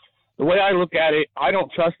too. The way I look at it, I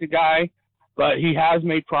don't trust the guy, but he has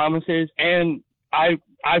made promises, and I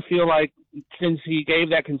feel like since he gave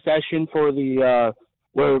that concession for the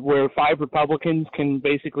where 5 Republicans can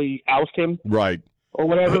basically oust him, right, or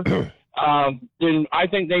whatever, then I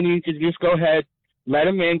think they need to just go ahead, let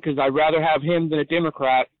him in, because I'd rather have him than a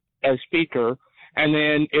Democrat as Speaker, and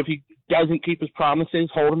then if he doesn't keep his promises,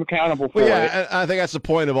 hold him accountable for it. I think that's the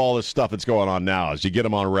point of all this stuff that's going on now, is you get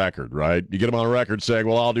him on record, right? You get him on record saying,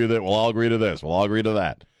 well, I'll do that, well, I'll agree to this, well, I'll agree to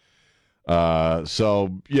that.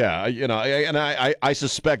 So, yeah, I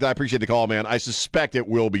suspect, I appreciate the call, man. I suspect it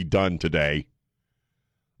will be done today.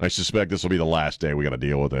 I suspect this will be the last day we got to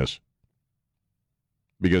deal with this.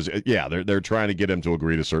 Because, yeah, they're trying to get him to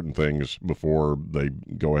agree to certain things before they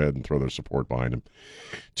go ahead and throw their support behind him.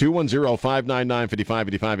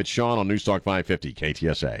 210-599-5555. It's Sean on News Talk 550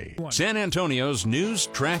 KTSA. San Antonio's news,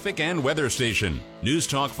 traffic, and weather station. News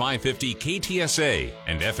Talk 550 KTSA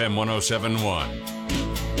and FM 1071.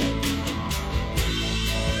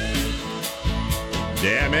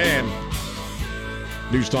 Yeah, man.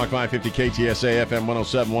 News Talk 550 KTSA, FM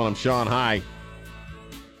 1071. I'm Sean. Hi.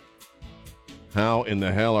 How in the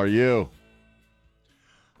hell are you?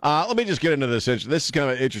 Let me just get into this. This is kind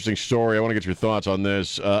of an interesting story. I want to get your thoughts on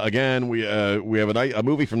this. Again, we have a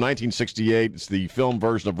movie from 1968. It's the film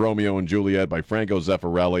version of Romeo and Juliet by Franco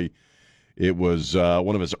Zeffirelli. It was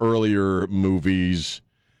one of his earlier movies,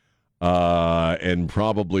 and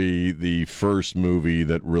probably the first movie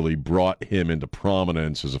that really brought him into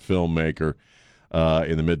prominence as a filmmaker.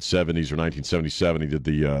 In the mid-'70s or 1977, he did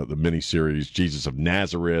the miniseries Jesus of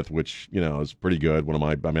Nazareth, which, is pretty good.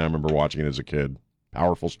 I remember watching it as a kid.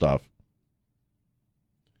 Powerful stuff.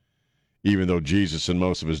 Even though Jesus and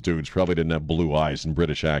most of his dudes probably didn't have blue eyes and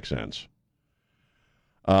British accents.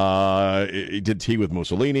 He did Tea with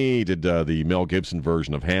Mussolini. He did the Mel Gibson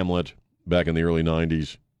version of Hamlet back in the early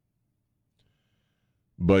 90s.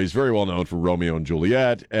 But he's very well known for Romeo and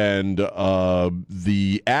Juliet. And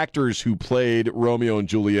the actors who played Romeo and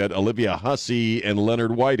Juliet, Olivia Hussey and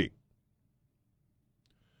Leonard Whiting,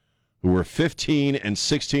 who were 15 and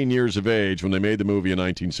 16 years of age when they made the movie in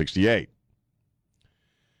 1968.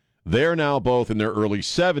 They're now both in their early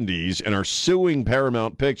 70s and are suing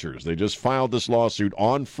Paramount Pictures. They just filed this lawsuit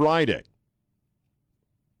on Friday,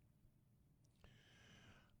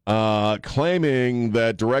 claiming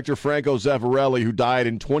that director Franco Zeffirelli, who died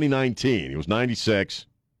in 2019, he was 96.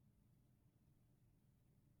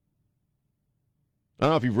 I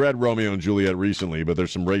don't know if you've read Romeo and Juliet recently, but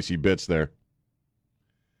there's some racy bits there.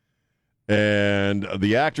 And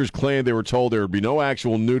the actors claimed they were told there would be no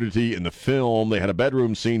actual nudity in the film. They had a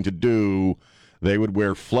bedroom scene to do. They would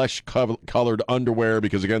wear flesh-colored underwear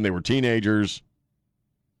because, again, they were teenagers.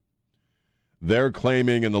 They're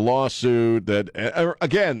claiming in the lawsuit that,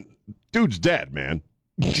 again, dude's dead, man.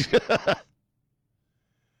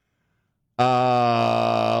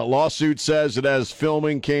 Lawsuit says that as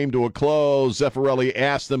filming came to a close, Zeffirelli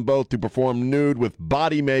asked them both to perform nude with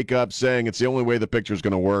body makeup, saying it's the only way the picture's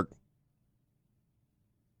going to work.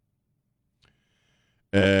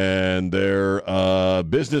 And their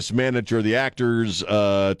business manager, the actors,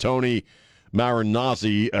 Tony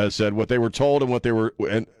Marinazzi, said what they were told and what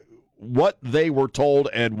they were told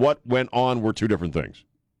and what went on were two different things.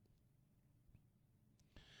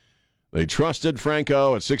 They trusted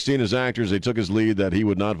Franco at 16 as actors. They took his lead that he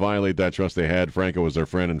would not violate that trust they had. Franco was their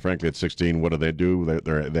friend, and frankly, at 16, what did they do?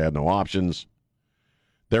 They had no options.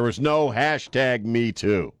 There was no hashtag Me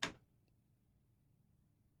Too.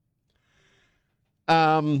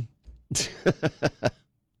 I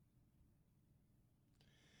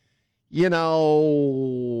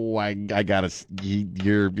gotta.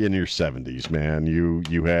 You're in your 70s, man.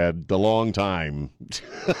 You had the long time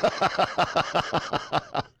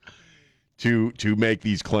to make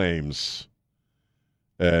these claims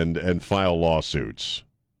and file lawsuits.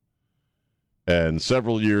 And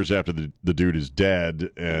several years after the dude is dead,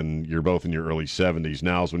 and you're both in your early 70s,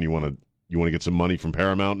 now's when you want to get some money from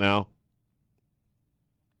Paramount now.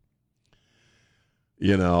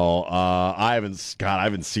 I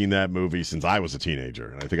haven't seen that movie since I was a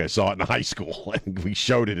teenager. I think I saw it in high school. I think we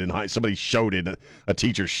showed it in somebody showed it. A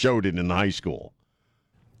teacher showed it in high school.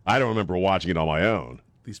 I don't remember watching it on my own.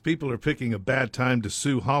 These people are picking a bad time to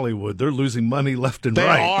sue Hollywood. They're losing money left and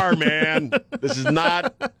right. They are, man. This is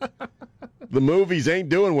not. The movies ain't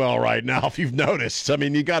doing well right now, if you've noticed. I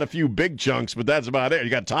mean, you got a few big chunks, but that's about it. You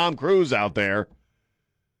got Tom Cruise out there.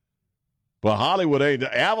 But Hollywood ain't.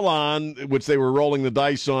 Avalon, which they were rolling the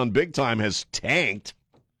dice on big time, has tanked.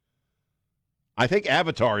 I think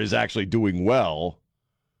Avatar is actually doing well,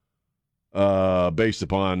 based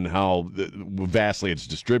upon how vastly it's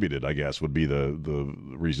distributed, I guess, would be the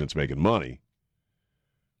reason it's making money.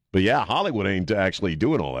 But yeah, Hollywood ain't actually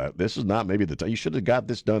doing all that. This is not maybe the time. You should have got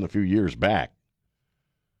this done a few years back.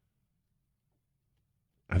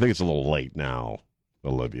 I think it's a little late now,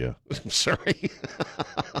 Olivia. I'm sorry.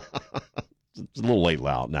 It's a little late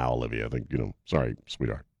now, Olivia. I think, sorry,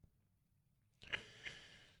 sweetheart.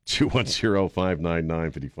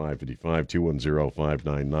 210-599-5555,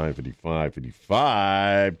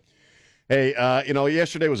 210-599-5555. Hey,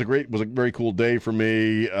 yesterday was a very cool day for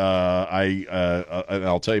me.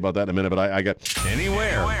 I'll tell you about that in a minute. But I got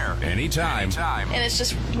anywhere, anytime, and it's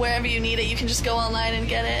just wherever you need it, you can just go online and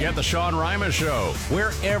get it. Get the Sean Rima Show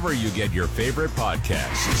wherever you get your favorite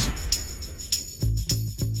podcasts.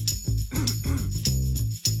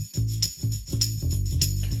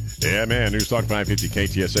 Yeah, man. News Talk 550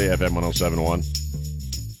 KTSA FM 1071.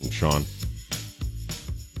 And Sean.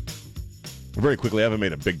 Very quickly, I haven't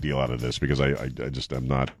made a big deal out of this because I just am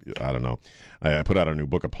not, I don't know. I put out a new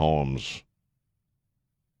book of poems.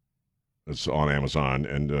 It's on Amazon,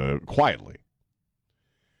 and quietly.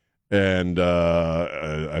 And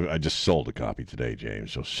I just sold a copy today,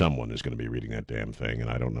 James, so someone is going to be reading that damn thing, and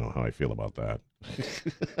I don't know how I feel about that.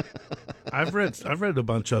 I've read a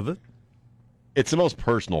bunch of it. It's the most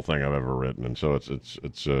personal thing I've ever written, and so it's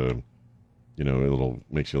makes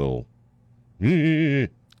you a little.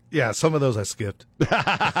 Yeah, some of those I skipped.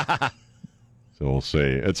 So we'll see.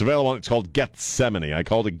 It's available. It's called Gethsemane. I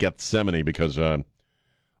called it Gethsemane because a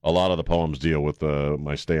lot of the poems deal with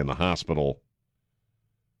my stay in the hospital,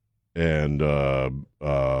 and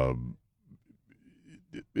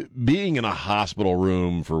being in a hospital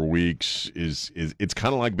room for weeks is it's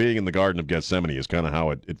kind of like being in the Garden of Gethsemane. Is kind of how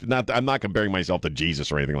it's not. I'm not comparing myself to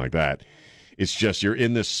Jesus or anything like that. It's just you're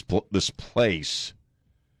in this place.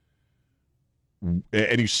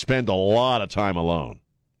 And you spend a lot of time alone.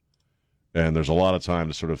 And there's a lot of time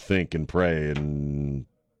to sort of think and pray and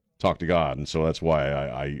talk to God. And so that's why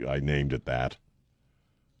I named it that.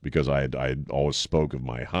 Because I always spoke of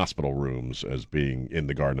my hospital rooms as being in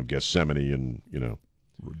the Garden of Gethsemane and,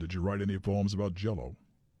 Did you write any poems about Jell-O?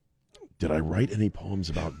 Did I write any poems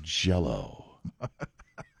about Jell-O?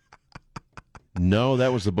 No,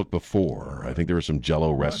 that was the book before. I think there were some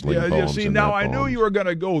Jell-O wrestling poems. See, now I knew you were going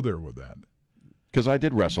to go there with that. Because I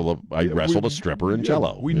did wrestle. I wrestled a stripper in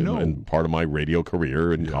Jell-O. We know. And part of my radio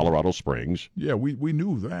career in Colorado Springs. Yeah, we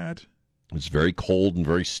knew that. It's very cold and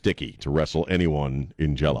very sticky to wrestle anyone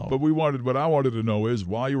in Jell-O. But what I wanted to know is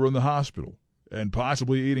while you were in the hospital and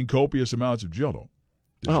possibly eating copious amounts of Jell-O,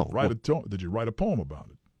 did you write a poem about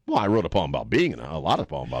it? Well, I wrote a poem about being a lot of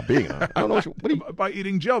poem about being I don't know by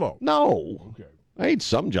eating Jell-O. No. Okay. I ate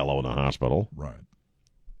some Jell-O in the hospital. Right.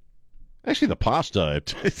 Actually, the pasta at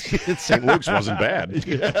St. Luke's wasn't bad.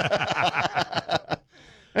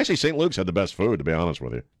 Actually, St. Luke's had the best food, to be honest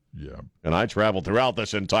with you. Yeah. And I traveled throughout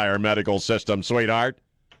this entire medical system, sweetheart,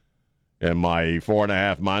 in my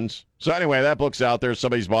 4.5 months. So anyway, that book's out there.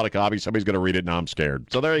 Somebody's bought a copy. Somebody's going to read it, and I'm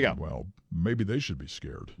scared. So there you go. Well, maybe they should be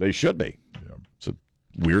scared. They should be. Yeah. It's a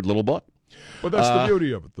weird little book. But that's the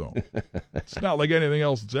beauty of it, though. It's not like anything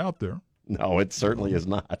else that's out there. No, it certainly is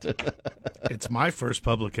not. It's my first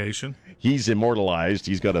publication. He's immortalized.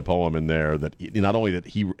 He's got a poem in there that not only that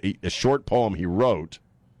a short poem he wrote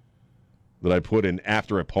that I put in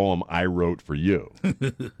after a poem I wrote for you.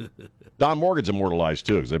 Don Morgan's immortalized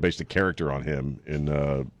too because I based a character on him in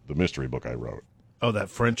the mystery book I wrote. Oh, that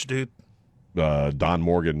French dude. Don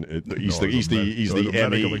Morgan. He's the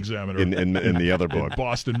medical examiner in the other book.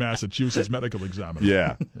 Boston, Massachusetts medical examiner.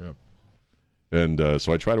 Yeah. And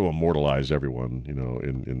so I try to immortalize everyone,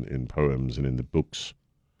 in poems and in the books.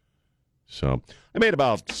 So I made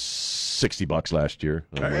about $60 last year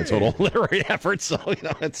on my total literary effort. So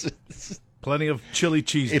it's plenty of chili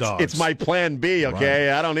cheese dogs. It's my plan B. Okay,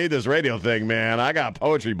 right. I don't need this radio thing, man. I got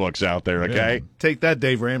poetry books out there. Okay, yeah. Take that,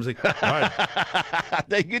 Dave Ramsey. Right.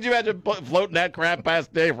 Could you imagine floating that crap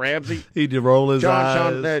past Dave Ramsey? He'd roll his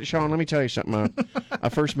eyes. Sean, let me tell you something. I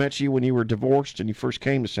first met you when you were divorced and you first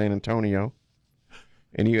came to San Antonio.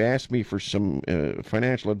 And you asked me for some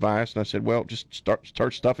financial advice, and I said, well, just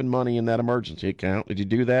start stuffing money in that emergency account. Did you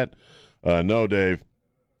do that? No, Dave.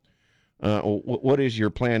 What is your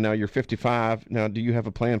plan now? You're 55. Now, do you have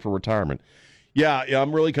a plan for retirement? Yeah,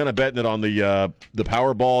 I'm really kind of betting it on the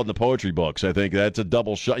Powerball and the poetry books. I think that's a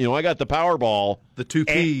double shot. I got the Powerball. The two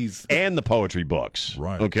Ps. And the poetry books.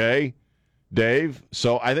 Right. Okay? Dave,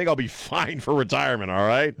 so I think I'll be fine for retirement, all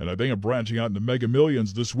right? And I think I'm branching out into Mega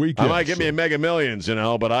Millions this weekend. I might get me a Mega Millions,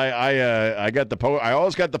 but I got I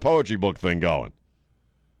always got the poetry book thing going.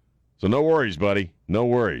 So no worries, buddy. No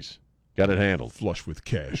worries. Got it handled. Flush with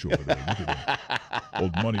cash over there. Look at that.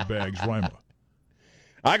 Old money bags Rima.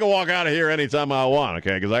 I can walk out of here anytime I want,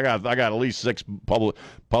 okay? Because I got at least 6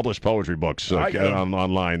 published poetry books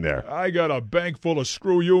online there. I got a bank full of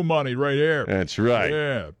screw you money right here. That's right.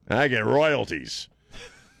 Yeah. I get royalties.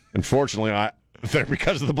 Unfortunately, They're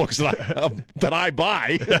because of the books that I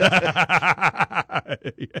buy.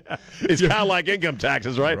 It's kind of like income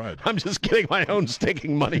taxes, right? I'm just getting my own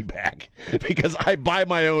stinking money back because I buy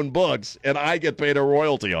my own books and I get paid a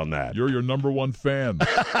royalty on that. You're your number one fan.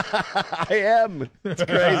 I am. It's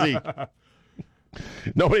crazy.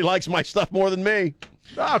 Nobody likes my stuff more than me.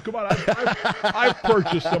 Oh, come on. I've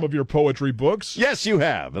purchased some of your poetry books. Yes, you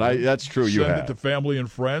have. And that's true. You have. Send it to family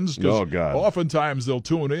and friends. Oh, God. Oftentimes they'll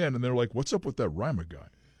tune in and they're like, what's up with that Reimer guy?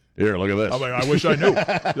 Here, look at this. I'm like, I wish I knew.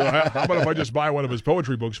 How about if I just buy one of his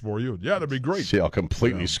poetry books for you? Yeah, that'd be great. See how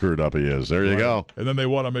completely screwed up he is. There you go. And then they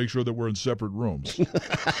want to make sure that we're in separate rooms.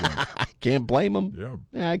 I can't blame him.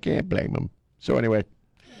 Yeah, I can't blame him. So anyway.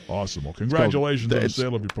 Awesome. Well, congratulations on the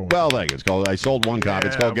sale of your poem. Well, thank you. I sold one copy.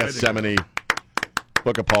 It's called Gethsemane.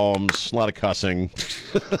 Book of poems. A lot of cussing.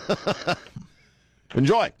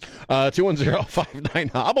 Enjoy.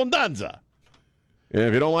 210-599 Abundanza. And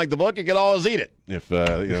if you don't like the book, you can always eat it if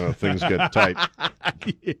things get tight.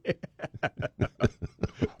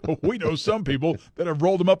 We know some people that have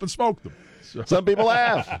rolled them up and smoked them. So. Some people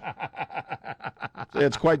have.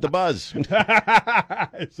 It's quite the buzz.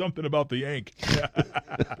 It's something about the ink.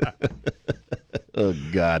 Oh,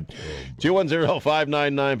 God.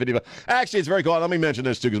 210-599-55. Actually, it's very cool. Let me mention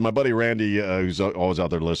this, too, because my buddy Randy, who's always out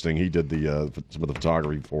there listening, he did some of the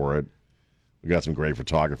photography for it. We got some great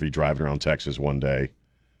photography driving around Texas one day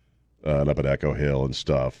and up at Echo Hill and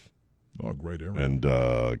stuff. Oh, great area.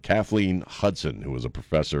 And Kathleen Hudson, who was a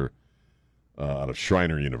professor out of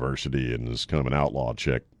Schreiner University and is kind of an outlaw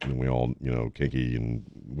chick. And we all, Kinky and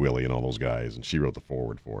Willie and all those guys. And she wrote the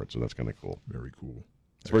foreword for it, so that's kind of cool. Very cool.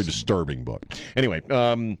 It's a very disturbing book. Anyway,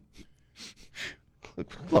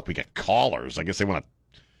 look, we got callers. I guess they want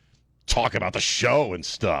to talk about the show and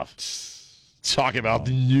stuff. Talk about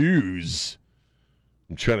the news.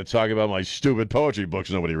 I'm trying to talk about my stupid poetry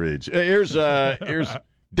books nobody reads. Here's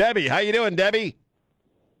Debbie. How you doing, Debbie?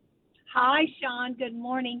 Hi, Sean. Good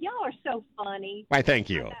morning. Y'all are so funny. Why,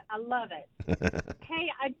 thank you. I love it.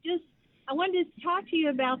 Hey, I wanted to talk to you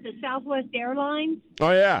about the Southwest Airlines.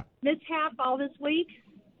 Oh, yeah. Mishap all this week.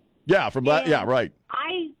 Yeah, yeah, right.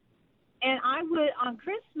 I would on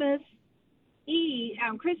Christmas Eve,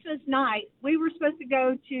 on Christmas night, we were supposed to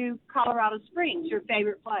go to Colorado Springs, your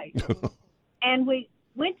favorite place. And we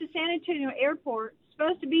went to San Antonio Airport,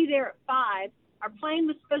 supposed to be there at 5. Our plane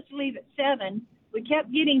was supposed to leave at 7. We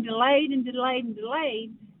kept getting delayed and delayed and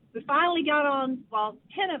delayed. We finally got on, 8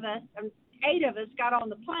 of us got on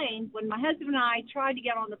the plane. When my husband and I tried to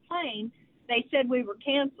get on the plane, they said we were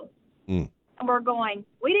canceled. And we're going,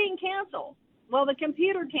 we didn't cancel. Well, the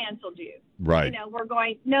computer canceled you. Right. We're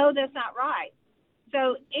going, no, that's not right.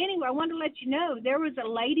 So anyway, I wanted to let you know there was a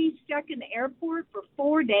lady stuck in the airport for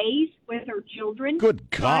 4 days with her children. Good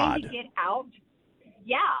God. Trying to get out.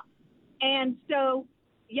 Yeah. And so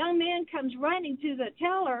a young man comes running to the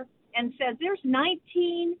teller and says, there's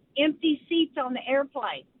 19 empty seats on the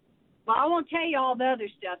airplane. Well, I won't tell you all the other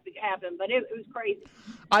stuff that happened, but it was crazy.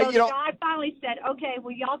 So the guy finally said, okay,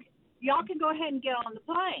 well, y'all can go ahead and get on the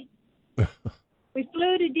plane. We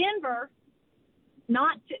flew to Denver,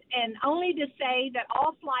 and only to say that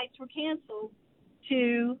all flights were canceled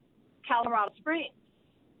to Colorado Springs.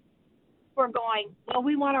 We're going, well,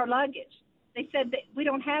 we want our luggage. They said that we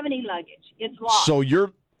don't have any luggage. It's lost. So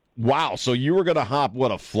you were going to hop,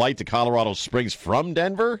 a flight to Colorado Springs from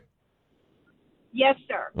Denver? Yes,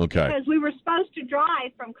 sir. Okay. Because we were supposed to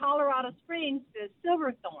drive from Colorado Springs to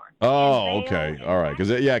Silverthorne. Oh, okay. All right.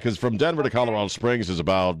 Because from Denver to Colorado Springs is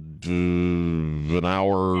about an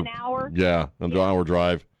hour. An hour? Yeah, an hour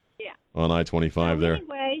drive. Yeah. On I-25 there.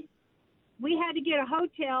 Anyway, we had to get a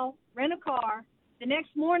hotel, rent a car. The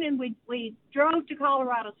next morning, we drove to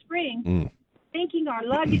Colorado Springs, thinking our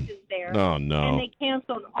luggage is there. Oh, no. And they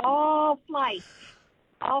canceled all flights.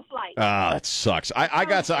 All flights. That sucks. I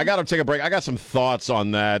got to take a break. I got some thoughts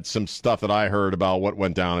on that, some stuff that I heard about what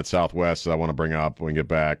went down at Southwest that I want to bring up when we get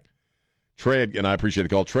back. Trey, and I appreciate the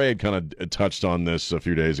call. Trey had kind of touched on this a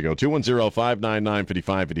few days ago.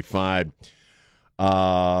 210-599-5555.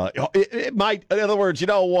 It might, in other words, you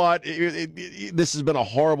know what? This has been a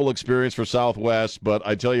horrible experience for Southwest, but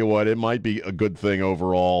I tell you what, it might be a good thing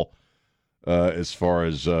overall. As far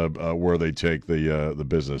as where they take the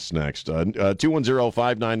business next.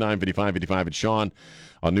 210-599-5555. It's Sean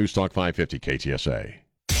on News Talk 550 KTSA.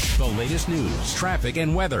 The latest news, traffic,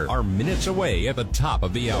 and weather are minutes away at the top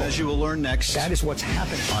of the hour. As you will learn next, that is what's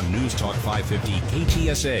happening on News Talk 550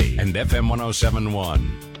 KTSA and FM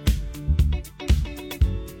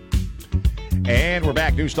 107.1. And we're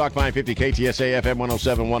back. News Talk 550 KTSA FM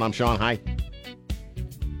 107.1. I'm Sean. Hi.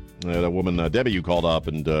 That woman, Debbie, you called up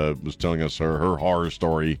and was telling us her horror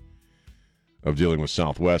story of dealing with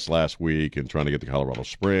Southwest last week and trying to get to Colorado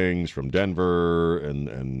Springs from Denver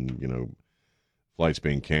and flights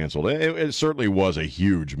being canceled. It certainly was a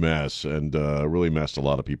huge mess and really messed a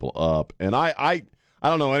lot of people up. And I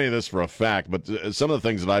don't know any of this for a fact, but some of the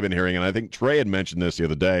things that I've been hearing, and I think Trey had mentioned this the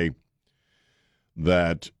other day,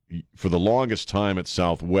 that for the longest time at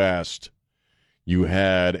Southwest, you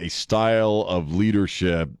had a style of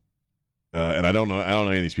leadership, and I don't know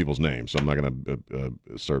any of these people's names, so I'm not going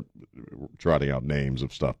to start trotting out names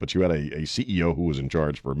of stuff. But you had a CEO who was in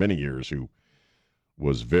charge for many years who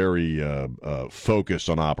was very focused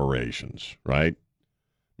on operations, right?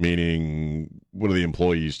 Meaning, what are the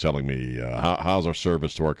employees telling me? How's our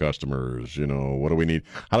service to our customers? What do we need?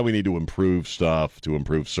 How do we need to improve stuff to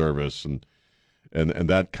improve service? And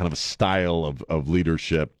that kind of a style of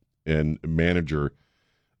leadership and managerial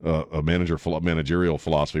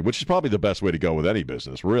philosophy, which is probably the best way to go with any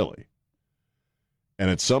business, really. And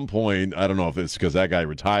at some point, I don't know if it's because that guy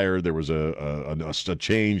retired, there was a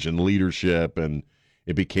change in leadership, and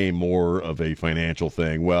it became more of a financial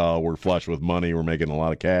thing. Well, we're flush with money, we're making a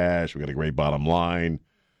lot of cash, we got a great bottom line.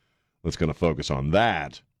 Let's going to focus on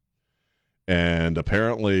that. And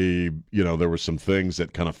apparently, there were some things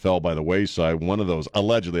that kind of fell by the wayside. One of those,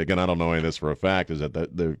 allegedly, again, I don't know any of this for a fact, is that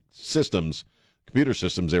the computer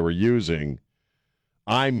systems they were using,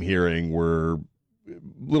 I'm hearing, were a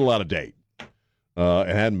little out of date.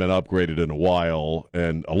 It hadn't been upgraded in a while,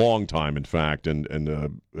 and a long time, in fact, and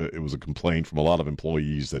it was a complaint from a lot of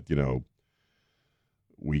employees that,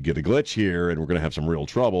 we get a glitch here, and we're going to have some real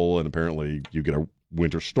trouble, and apparently you get a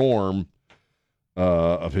winter storm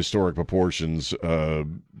of historic proportions. I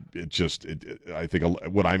think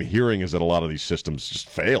what I'm hearing is that a lot of these systems just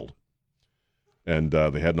failed, and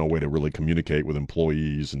they had no way to really communicate with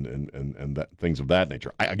employees and that, things of that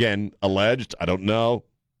nature. Again, alleged. I don't know.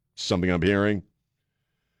 Something I'm hearing.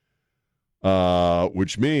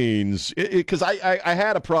 Which means, because I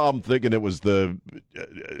had a problem thinking it was the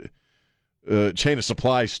chain of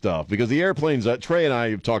supply stuff, because the airplanes, Trey and I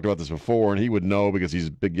have talked about this before, and he would know because he's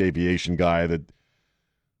a big aviation guy, that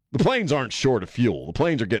the planes aren't short of fuel. The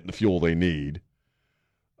planes are getting the fuel they need.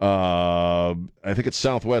 I think it's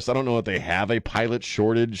Southwest. I don't know if they have a pilot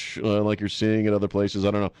shortage like you're seeing at other places.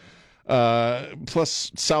 I don't know.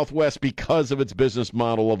 Plus, Southwest, because of its business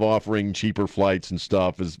model of offering cheaper flights and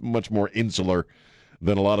stuff, is much more insular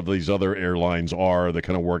than a lot of these other airlines are that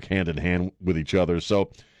kind of work hand in hand with each other. So,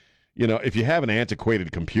 if you have an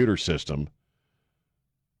antiquated computer system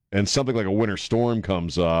and something like a winter storm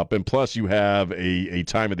comes up, and plus you have a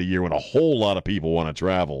time of the year when a whole lot of people want to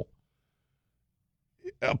travel,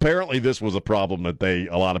 apparently this was a problem that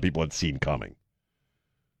a lot of people had seen coming.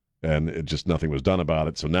 And nothing was done about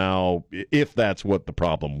it. So now, if that's what the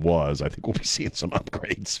problem was, I think we'll be seeing some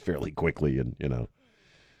upgrades fairly quickly, and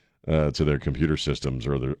to their computer systems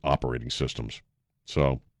or their operating systems.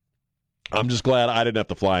 So I'm just glad I didn't have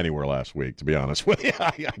to fly anywhere last week, to be honest with you.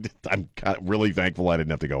 I'm kind of really thankful I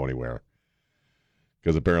didn't have to go anywhere,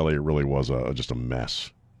 because apparently it really was just a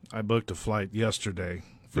mess. I booked a flight yesterday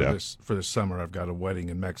for this summer. I've got a wedding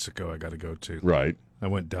in Mexico I got to go to. Right. I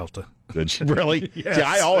went Delta. Did you really? Yes. See,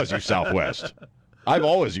 I always use Southwest. I've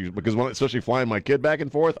always used, because especially flying my kid back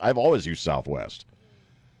and forth, I've always used Southwest.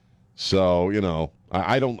 So,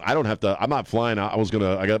 I don't have to. I'm not flying.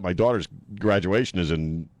 I got my daughter's graduation is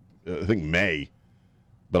in, I think, May,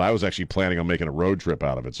 but I was actually planning on making a road trip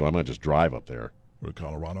out of it, so I might just drive up there. To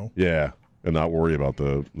Colorado? Yeah, and not worry about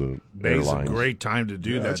the airlines. It's a great time to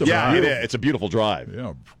do that. It's a beautiful drive.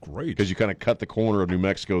 Yeah, great. Because you kind of cut the corner of New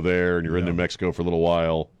Mexico there, and you're in New Mexico for a little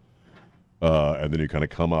while, and then you kind of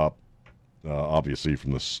come up, obviously,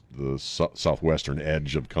 from the southwestern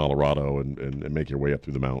edge of Colorado and make your way up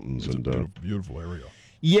through the mountains. It's a beautiful area.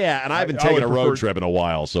 Yeah, and I haven't taken a road trip in a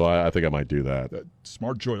while, so I think I might do that.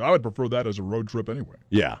 Smart choice. I would prefer that as a road trip anyway.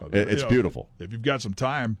 Yeah, it's beautiful. If you've got some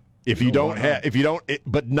time.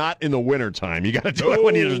 But not in the wintertime. You got to do it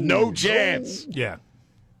when there's no chance. Yeah.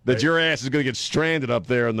 That your ass is going to get stranded up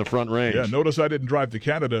there in the Front Range. Yeah, notice I didn't drive to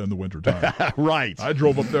Canada in the wintertime. Right. I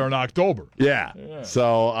drove up there in October. Yeah.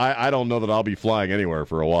 So I don't know that I'll be flying anywhere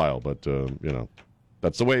for a while, but,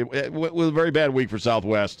 that's the way. It was a very bad week for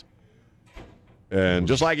Southwest. And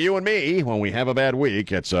just like you and me, when we have a bad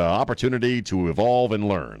week, it's an opportunity to evolve and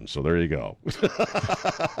learn. So there you go.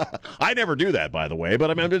 I never do that, by the way,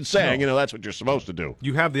 but I'm just saying, that's what you're supposed to do.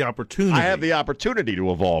 You have the opportunity. I have the opportunity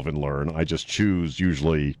to evolve and learn. I just choose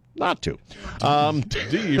usually not to.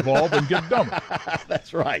 De-evolve and get dumber.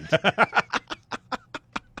 That's right.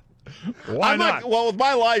 Why not? Well, with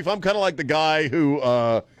my life, I'm kind of like the guy who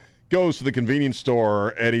goes to the convenience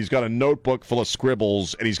store and he's got a notebook full of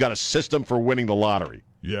scribbles and he's got a system for winning the lottery.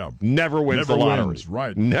 Yeah. Never wins the lottery. Wins,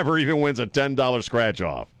 right. Never even wins a $10 scratch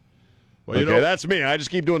off. Well, okay, that's me. I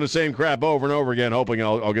just keep doing the same crap over and over again, hoping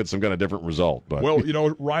I'll get some kind of different result. But well,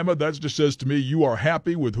 Rima, that just says to me, you are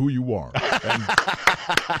happy with who you are. And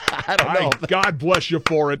I don't know. God bless you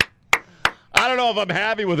for it. I don't know if I'm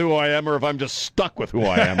happy with who I am or if I'm just stuck with who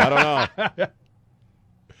I am. I don't know.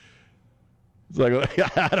 It's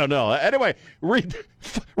like, I don't know. Anyway, read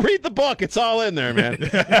the book. It's all in there, man.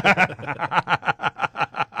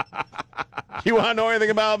 You want to know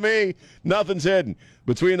anything about me? Nothing's hidden.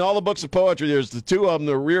 Between all the books of poetry, there's the two of them,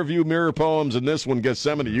 the rear view mirror poems, and this one,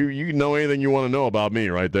 Gethsemane. You know anything you want to know about me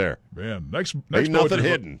right there. Man, next ain't nothing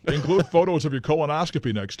hidden. Include photos of your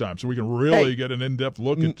colonoscopy next time so we can really get an in-depth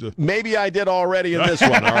look at maybe I did already in this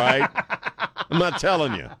one, all right? I'm not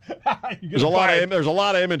telling you. There's a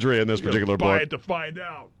lot of imagery in this particular book. Buy it to find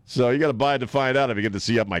out. So you got to buy it to find out if you get to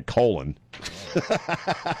see up my colon.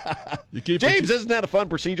 James, isn't that a fun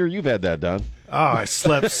procedure? You've had that done. Oh, I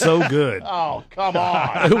slept so good. Oh, come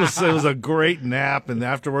on. It was a great nap, and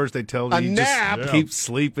afterwards they tell you just keep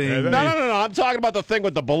sleeping. No. I'm talking about the thing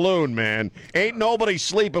with the balloon, man. Ain't nobody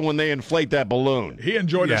sleeping when they inflate that balloon. He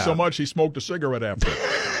enjoyed it so much he smoked a cigarette after.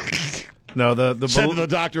 No, the said to the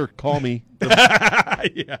doctor, call me.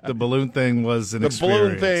 The balloon thing was an experience. The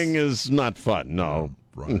balloon thing is not fun. No.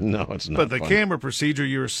 Right. No, it's not. But the camera procedure,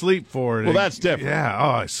 you were asleep for it. Well, that's different. Yeah. Oh,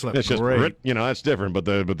 I slept great. That's different. But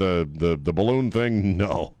the balloon thing,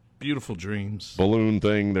 no. Beautiful dreams. Balloon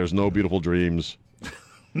thing, there's no beautiful dreams.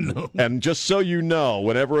 No. And just so you know,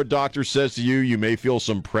 whenever a doctor says to you, you may feel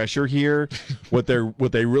some pressure here, what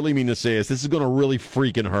they really mean to say is, this is going to really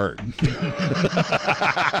freaking hurt.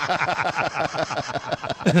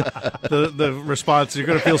 The response, you're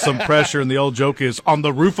going to feel some pressure, and the old joke is, on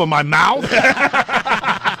the roof of my mouth?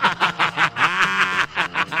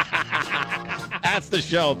 That's the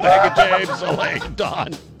show. Thank you, James. Elaine,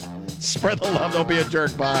 Don. Spread the love. Don't be a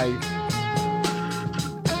jerk. Bye.